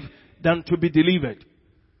slave than to be delivered.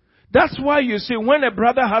 That's why you see when a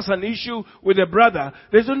brother has an issue with a brother,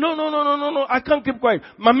 they say, no, I can't keep quiet.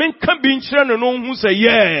 My men can't be in China and who say,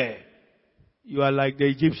 yeah. You are like the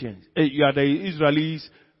Egyptians. You are the Israelis.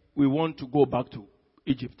 We want to go back to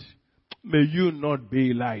Egypt. May you not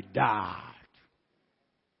be like that.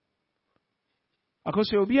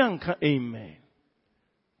 Amen.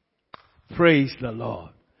 Praise the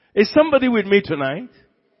Lord. Is somebody with me tonight?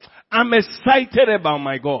 I'm excited about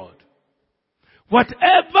my God.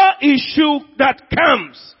 Whatever issue that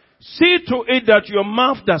comes, see to it that your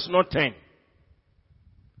mouth does not turn.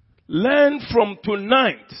 Learn from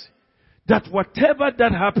tonight that whatever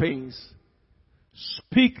that happens,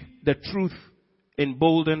 speak the truth in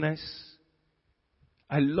boldness.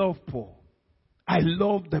 I love Paul. I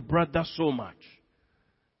love the brother so much.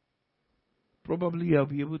 Probably I'll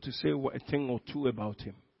be able to say a thing or two about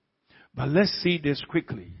him. But let's see this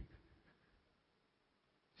quickly.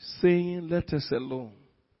 Saying, let us alone,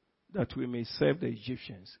 that we may serve the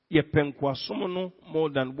Egyptians. More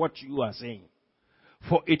than what you are saying.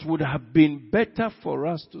 For it would have been better for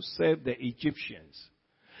us to serve the Egyptians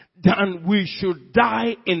than we should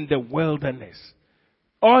die in the wilderness.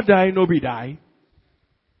 Or die no be die.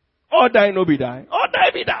 Or die no be die. Or die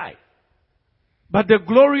be die. But the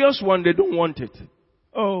glorious one, they don't want it.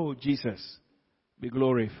 Oh, Jesus, be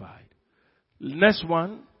glorified. Next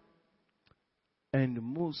one. And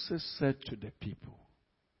Moses said to the people,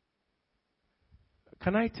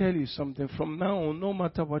 can I tell you something? From now on, no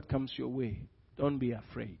matter what comes your way, don't be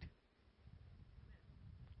afraid.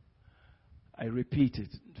 I repeat it.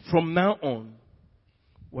 From now on,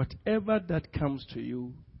 whatever that comes to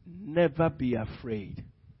you, never be afraid.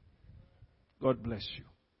 God bless you.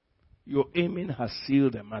 Your aiming has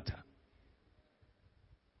sealed the matter.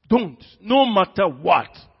 Don't. No matter what.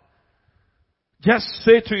 Just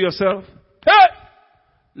say to yourself, hey!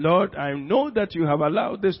 Lord, I know that you have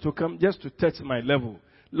allowed this to come just to test my level.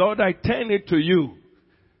 Lord, I turn it to you.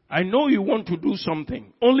 I know you want to do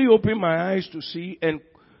something. Only open my eyes to see and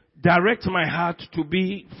direct my heart to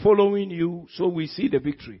be following you so we see the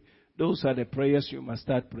victory. Those are the prayers you must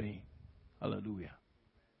start praying. Hallelujah.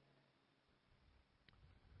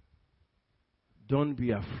 Don't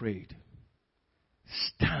be afraid.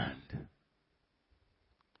 Stand.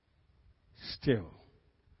 Still.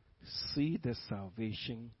 See the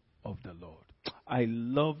salvation of the Lord. I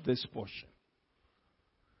love this portion.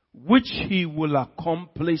 Which he will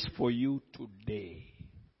accomplish for you today.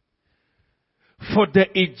 For the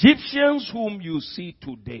Egyptians whom you see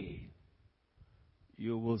today,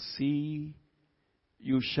 you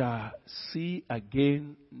shall see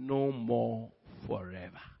again no more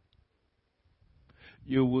forever.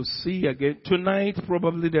 You will see again. Tonight,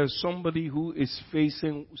 probably there's somebody who is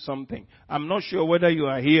facing something. I'm not sure whether you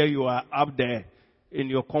are here, you are up there in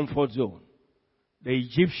your comfort zone. The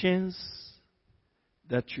Egyptians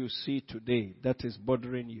that you see today, that is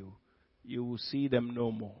bothering you, you will see them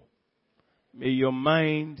no more. May your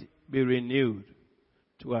mind be renewed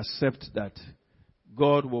to accept that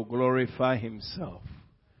God will glorify himself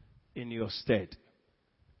in your stead.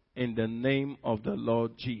 In the name of the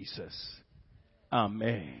Lord Jesus.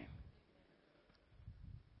 Amen.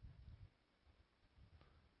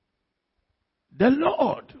 The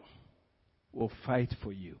Lord will fight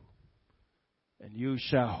for you, and you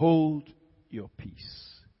shall hold your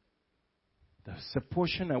peace. That's the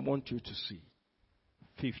portion I want you to see.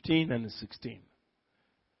 15 and 16.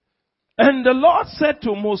 And the Lord said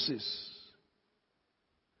to Moses,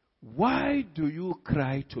 why do you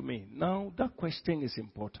cry to me? Now that question is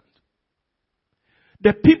important.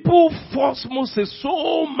 The people forced Moses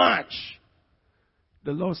so much.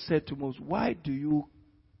 The Lord said to Moses, why do you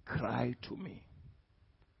cry to me?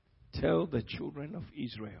 Tell the children of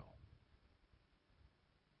Israel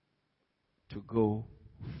to go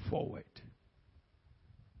forward.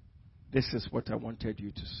 This is what I wanted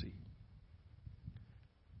you to see.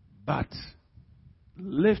 But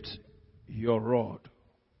lift your rod.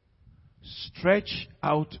 Stretch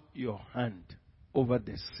out your hand over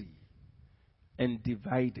the sea and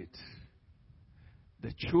divide it.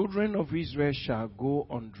 The children of Israel shall go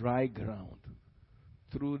on dry ground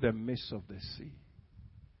through the midst of the sea.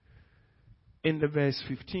 In the verse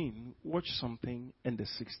 15, watch something in the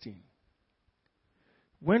 16.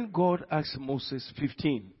 When God asked Moses,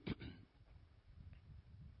 15,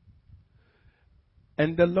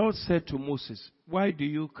 and the Lord said to Moses, why do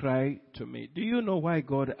you cry to me? Do you know why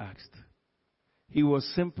God asked? He was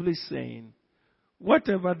simply saying,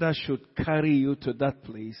 whatever that should carry you to that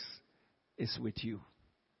place is with you.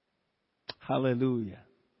 Hallelujah.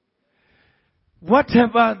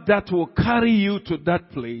 Whatever that will carry you to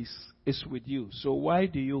that place is with you. So why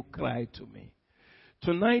do you cry to me?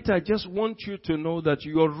 Tonight I just want you to know that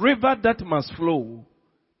your river that must flow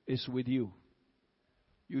is with you.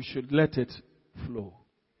 You should let it flow.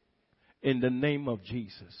 In the name of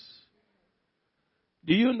Jesus.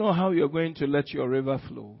 Do you know how you're going to let your river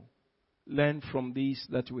flow? Learn from these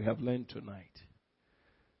that we have learned tonight.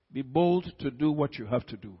 Be bold to do what you have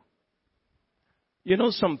to do. You know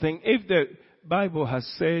something? If the Bible has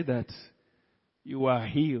said that you are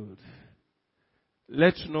healed,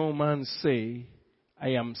 let no man say, I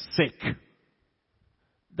am sick.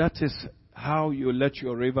 That is how you let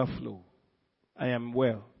your river flow. I am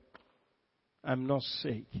well. I'm not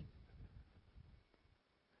sick.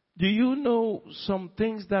 Do you know some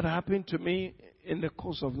things that happened to me in the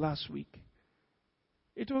course of last week?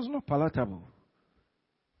 It was not palatable.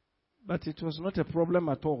 But it was not a problem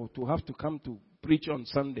at all to have to come to preach on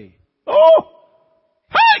Sunday. Oh!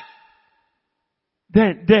 Hi!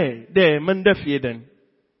 There, Manda Fieden.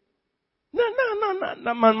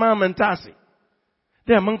 Na mentasi.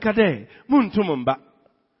 There, Mankade, Muntumumba.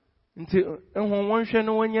 Until one shall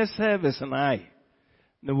know when your service and I.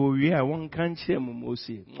 No, we are one can't share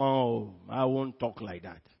Mumosi. Oh, I won't talk like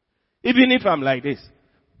that. Even if I'm like this.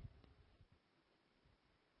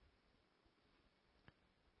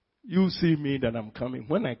 You see me that I'm coming.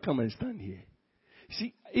 When I come and stand here.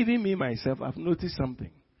 See, even me myself, I've noticed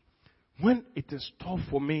something. When it is tough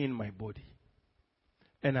for me in my body,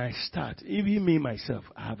 and I start, even me myself,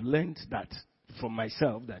 I have learned that from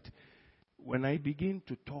myself that when I begin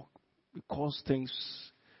to talk, because things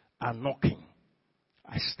are knocking,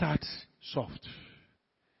 I start soft.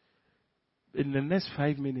 In the next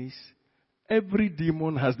 5 minutes, every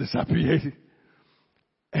demon has disappeared.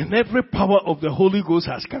 And every power of the Holy Ghost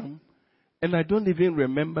has come. And I don't even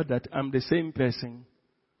remember that I'm the same person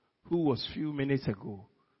who was few minutes ago.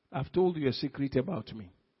 I've told you a secret about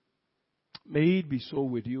me. May it be so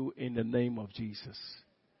with you in the name of Jesus.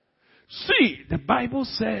 See, the Bible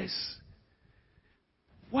says,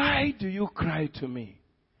 why do you cry to me?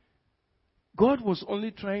 God was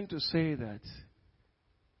only trying to say that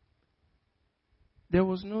there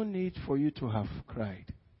was no need for you to have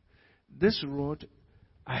cried. This rod,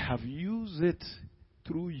 I have used it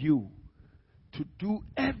through you to do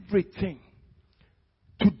everything.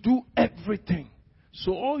 To do everything.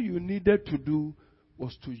 So all you needed to do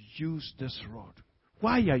was to use this rod.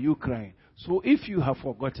 Why are you crying? So if you have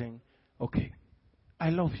forgotten, okay, I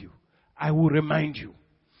love you. I will remind you.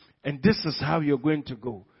 And this is how you're going to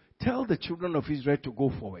go. Tell the children of Israel to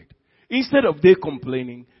go forward. Instead of they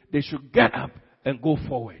complaining, they should get up and go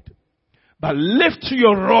forward. But lift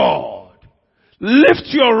your rod. Lift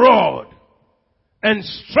your rod and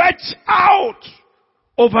stretch out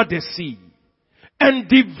over the sea and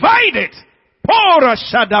divide it. Pora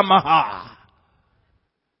Shadamaha.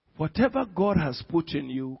 Whatever God has put in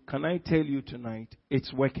you, can I tell you tonight,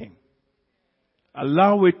 it's working.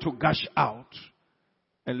 Allow it to gush out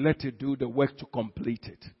and let it do the work to complete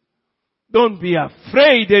it. Don't be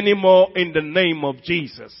afraid anymore in the name of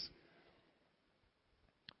Jesus.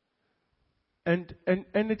 And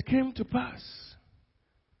it came to pass.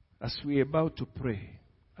 As we're about to pray,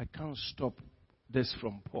 I can't stop this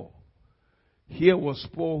from Paul. Here was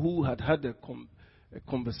Paul who had had a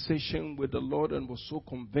conversation with the Lord and was so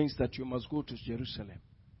convinced that you must go to Jerusalem.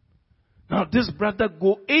 Now this brother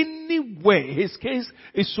go anywhere. His case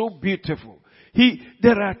is so beautiful.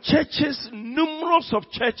 There are churches, numerous of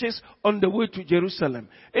churches on the way to Jerusalem.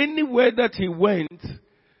 Anywhere that he went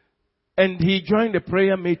and he joined a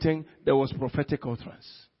prayer meeting, there was prophetic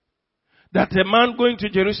utterance. That the man going to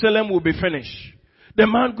Jerusalem will be finished. The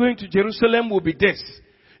man going to Jerusalem will be this.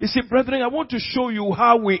 You see, brethren, I want to show you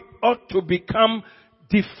how we ought to become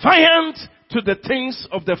defiant to the things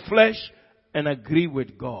of the flesh and agree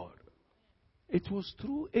with God. It was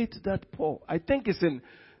through it that Paul, I think it's in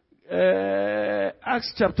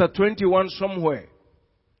Acts chapter 21 somewhere.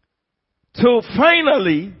 Till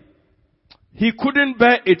finally, He couldn't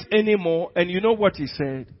bear it anymore. And you know what he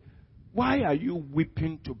said? Why are you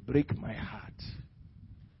weeping to break my heart?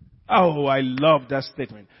 Oh, I love that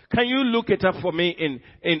statement. Can you look it up for me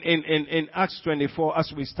in Acts 24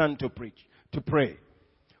 as we stand to pray?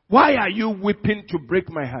 Why are you weeping to break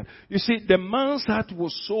my heart? You see, the man's heart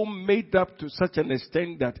was so made up to such an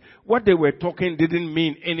extent that what they were talking didn't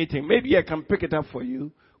mean anything. Maybe I can pick it up for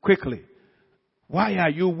you quickly. Why are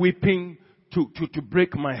you weeping to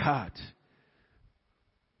break my heart?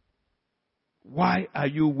 Why are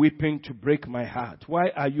you weeping to break my heart? Why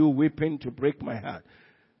are you weeping to break my heart?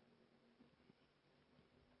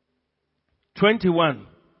 21,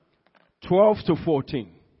 12 to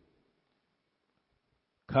 14.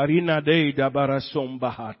 Karina de dabarasom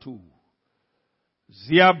bahatu.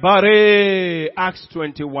 Ziabare, Acts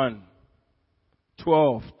 21,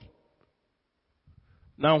 12.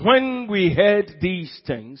 Now when we heard these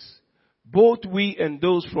things, both we and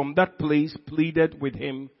those from that place pleaded with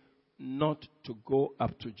him not to go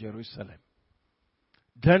up to Jerusalem.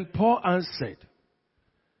 Then Paul answered,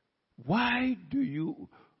 what do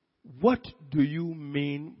you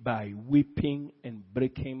mean by weeping and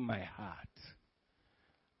breaking my heart?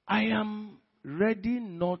 I am ready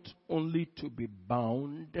not only to be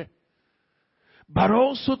bound, but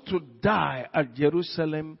also to die at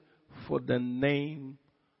Jerusalem for the name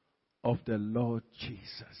of the Lord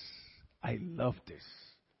Jesus. I love this.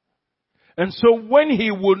 And so when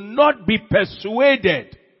he would not be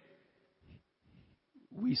persuaded,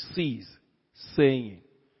 we cease saying,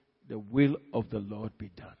 the will of the Lord be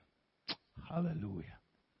done. Hallelujah.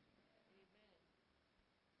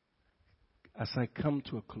 As I come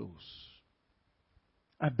to a close,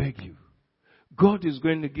 I beg you, God is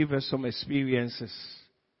going to give us some experiences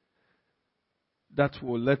that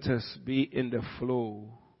will let us be in the flow.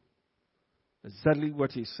 Exactly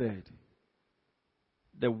what he said.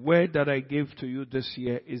 The word that I gave to you this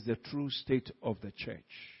year is the true state of the church.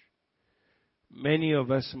 Many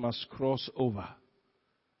of us must cross over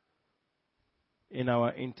in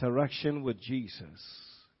our interaction with Jesus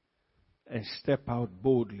and step out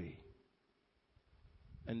boldly.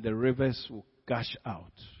 And the rivers will gush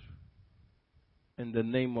out. And the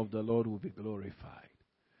name of the Lord will be glorified.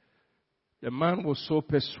 The man was so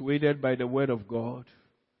persuaded by the word of God.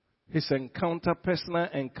 His personal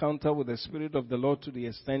encounter with the Spirit of the Lord to the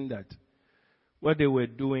extent that what they were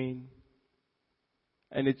doing,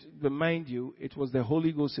 and remind you, it was the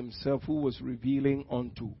Holy Ghost himself who was revealing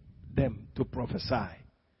unto them to prophesy.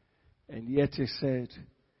 And yet he said,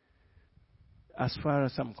 as far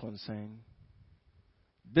as I'm concerned,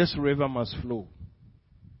 this river must flow.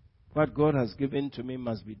 What God has given to me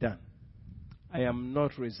must be done. I am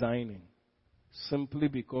not resigning simply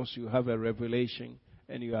because you have a revelation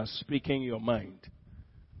and you are speaking your mind.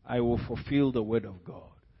 I will fulfill the word of God.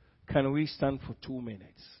 Can we stand for 2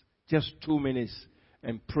 minutes? Just 2 minutes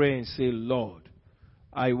and pray and say, Lord,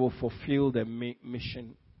 I will fulfill the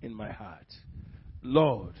mission in my heart.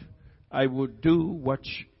 Lord, I will do what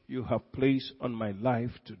you have placed on my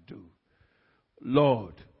life to do.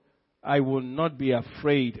 Lord, I will not be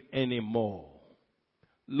afraid anymore.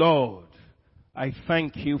 Lord, I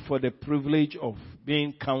thank you for the privilege of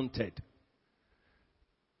being counted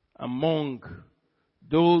among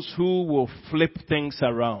those who will flip things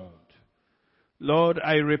around. Lord,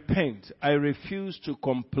 I repent. I refuse to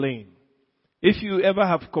complain. If you ever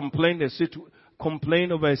have complained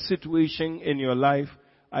over a situation in your life,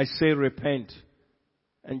 I say repent.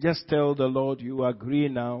 And just tell the Lord you agree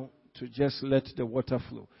now to just let the water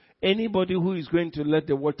flow. Anybody who is going to let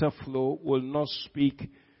the water flow will not speak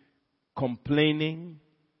complaining,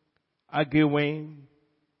 arguing,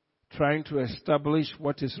 trying to establish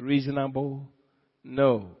what is reasonable.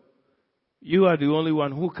 No. You are the only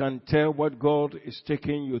one who can tell what God is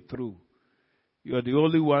taking you through. You are the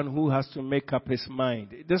only one who has to make up his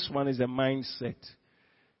mind. This one is a mindset.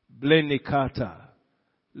 Blenikata,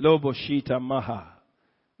 Loboshita Maha,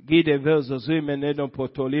 Gide Velzozimenedon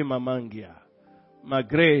Potolima Mangia,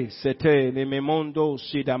 Magre Sete Nememondo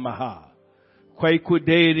Sidamaha,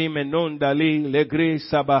 Kwaikuderi Menondali Legre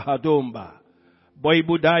Sabahadomba,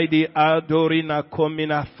 Boibudaidi Adorina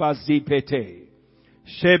Komina Fazipete,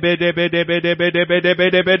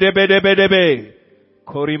 Shebedebedebedebedebedebedebedebedebe,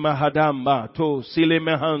 Korimahadamba to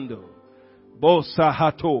Silemehando, Bosa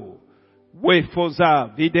Hato, Wefoza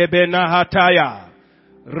Videbena Hataya,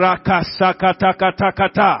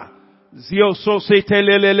 Rakasakatakatakata,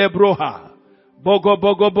 Ziosositelele Broha, Bogo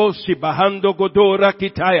Bogo Boshi Bahando Godora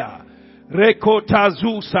Kitaya,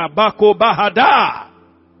 Rekotazusa Bako Bahada,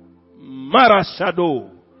 Marashado,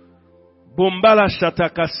 Bombala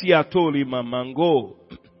Shatakasia Toli Mamango.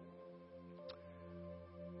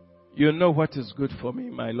 You know what is good for me,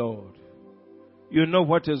 my Lord. You know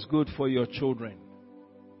what is good for your children.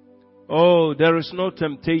 Oh, there is no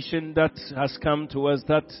temptation that has come to us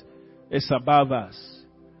that is above us.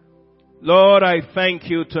 Lord, I thank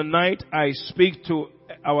you tonight. I speak to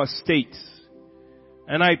our state.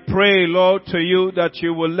 And I pray, Lord, to you that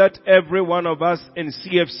you will let every one of us in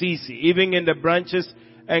CFCC, even in the branches,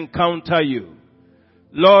 encounter you.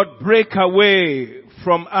 Lord, break away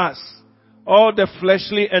from us all the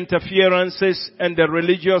fleshly interferences and the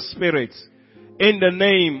religious spirits. In the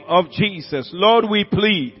name of Jesus. Lord, we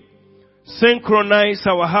plead. Synchronize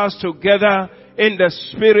our hearts together in the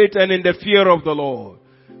spirit and in the fear of the Lord.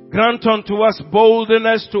 Grant unto us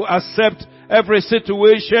boldness to accept every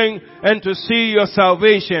situation and to see your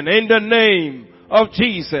salvation in the name of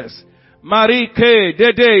Jesus. Marike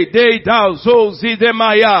dede de dao zo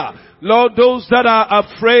zidemaya. Lord, those that are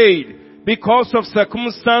afraid because of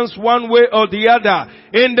circumstance one way or the other,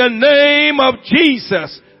 in the name of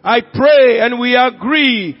Jesus, I pray and we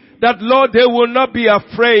agree that, Lord, they will not be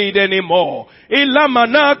afraid anymore.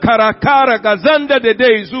 Ilamana karakara gazanda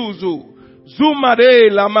dede zuzu.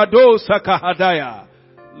 Zumare lamado sakahadaya.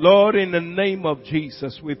 Lord, in the name of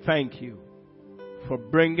Jesus, we thank you for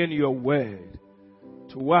bringing your word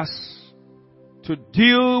to us to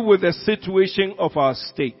deal with the situation of our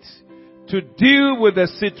state. To deal with the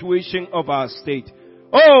situation of our state.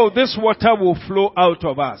 Oh, this water will flow out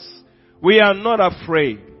of us. We are not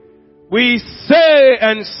afraid. We say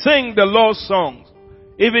and sing the Lord's songs,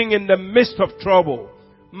 even in the midst of trouble.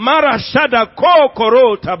 Marashada ko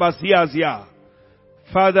koro tabasiazia.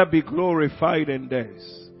 Father, be glorified in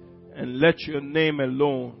this. And let your name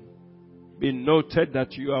alone be noted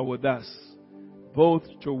that you are with us, both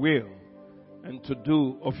to will and to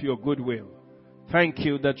do of your good will. Thank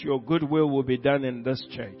you that your good will be done in this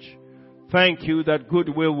church. Thank you that good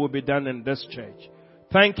will be done in this church.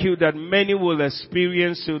 Thank you that many will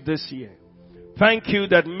experience you this year. Thank you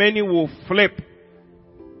that many will flip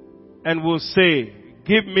and will say,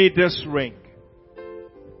 give me this ring.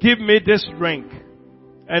 Give me this ring.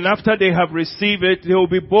 And after they have received it, they will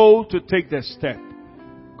be bold to take the step.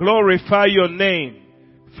 Glorify your name.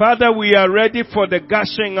 Father, we are ready for the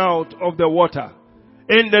gushing out of the water.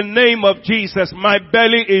 In the name of Jesus, my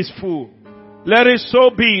belly is full. Let it so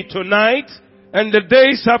be tonight and the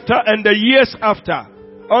days after and the years after.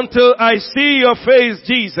 Until I see your face,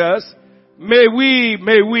 Jesus, may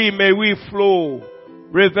we flow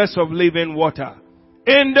rivers of living water.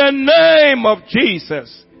 In the name of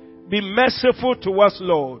Jesus, be merciful to us,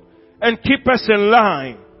 Lord, and keep us in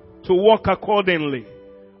line to walk accordingly.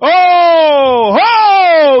 Oh,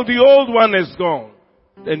 the old one is gone.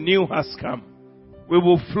 The new has come. We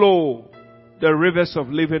will flow the rivers of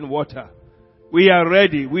living water. We are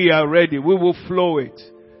ready. We will flow it.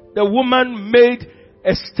 The woman made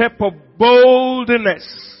a step of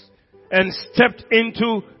boldness and stepped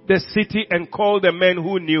into the city and called the men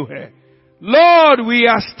who knew her. Lord, we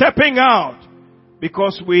are stepping out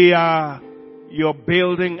because we are your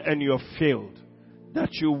building and your field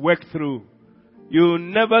that you work through. You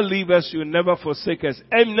never leave us. You never forsake us.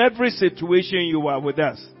 In every situation you are with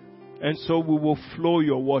us. And so we will flow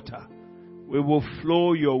your water. We will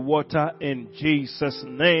flow your water in Jesus'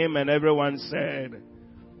 name. And everyone said,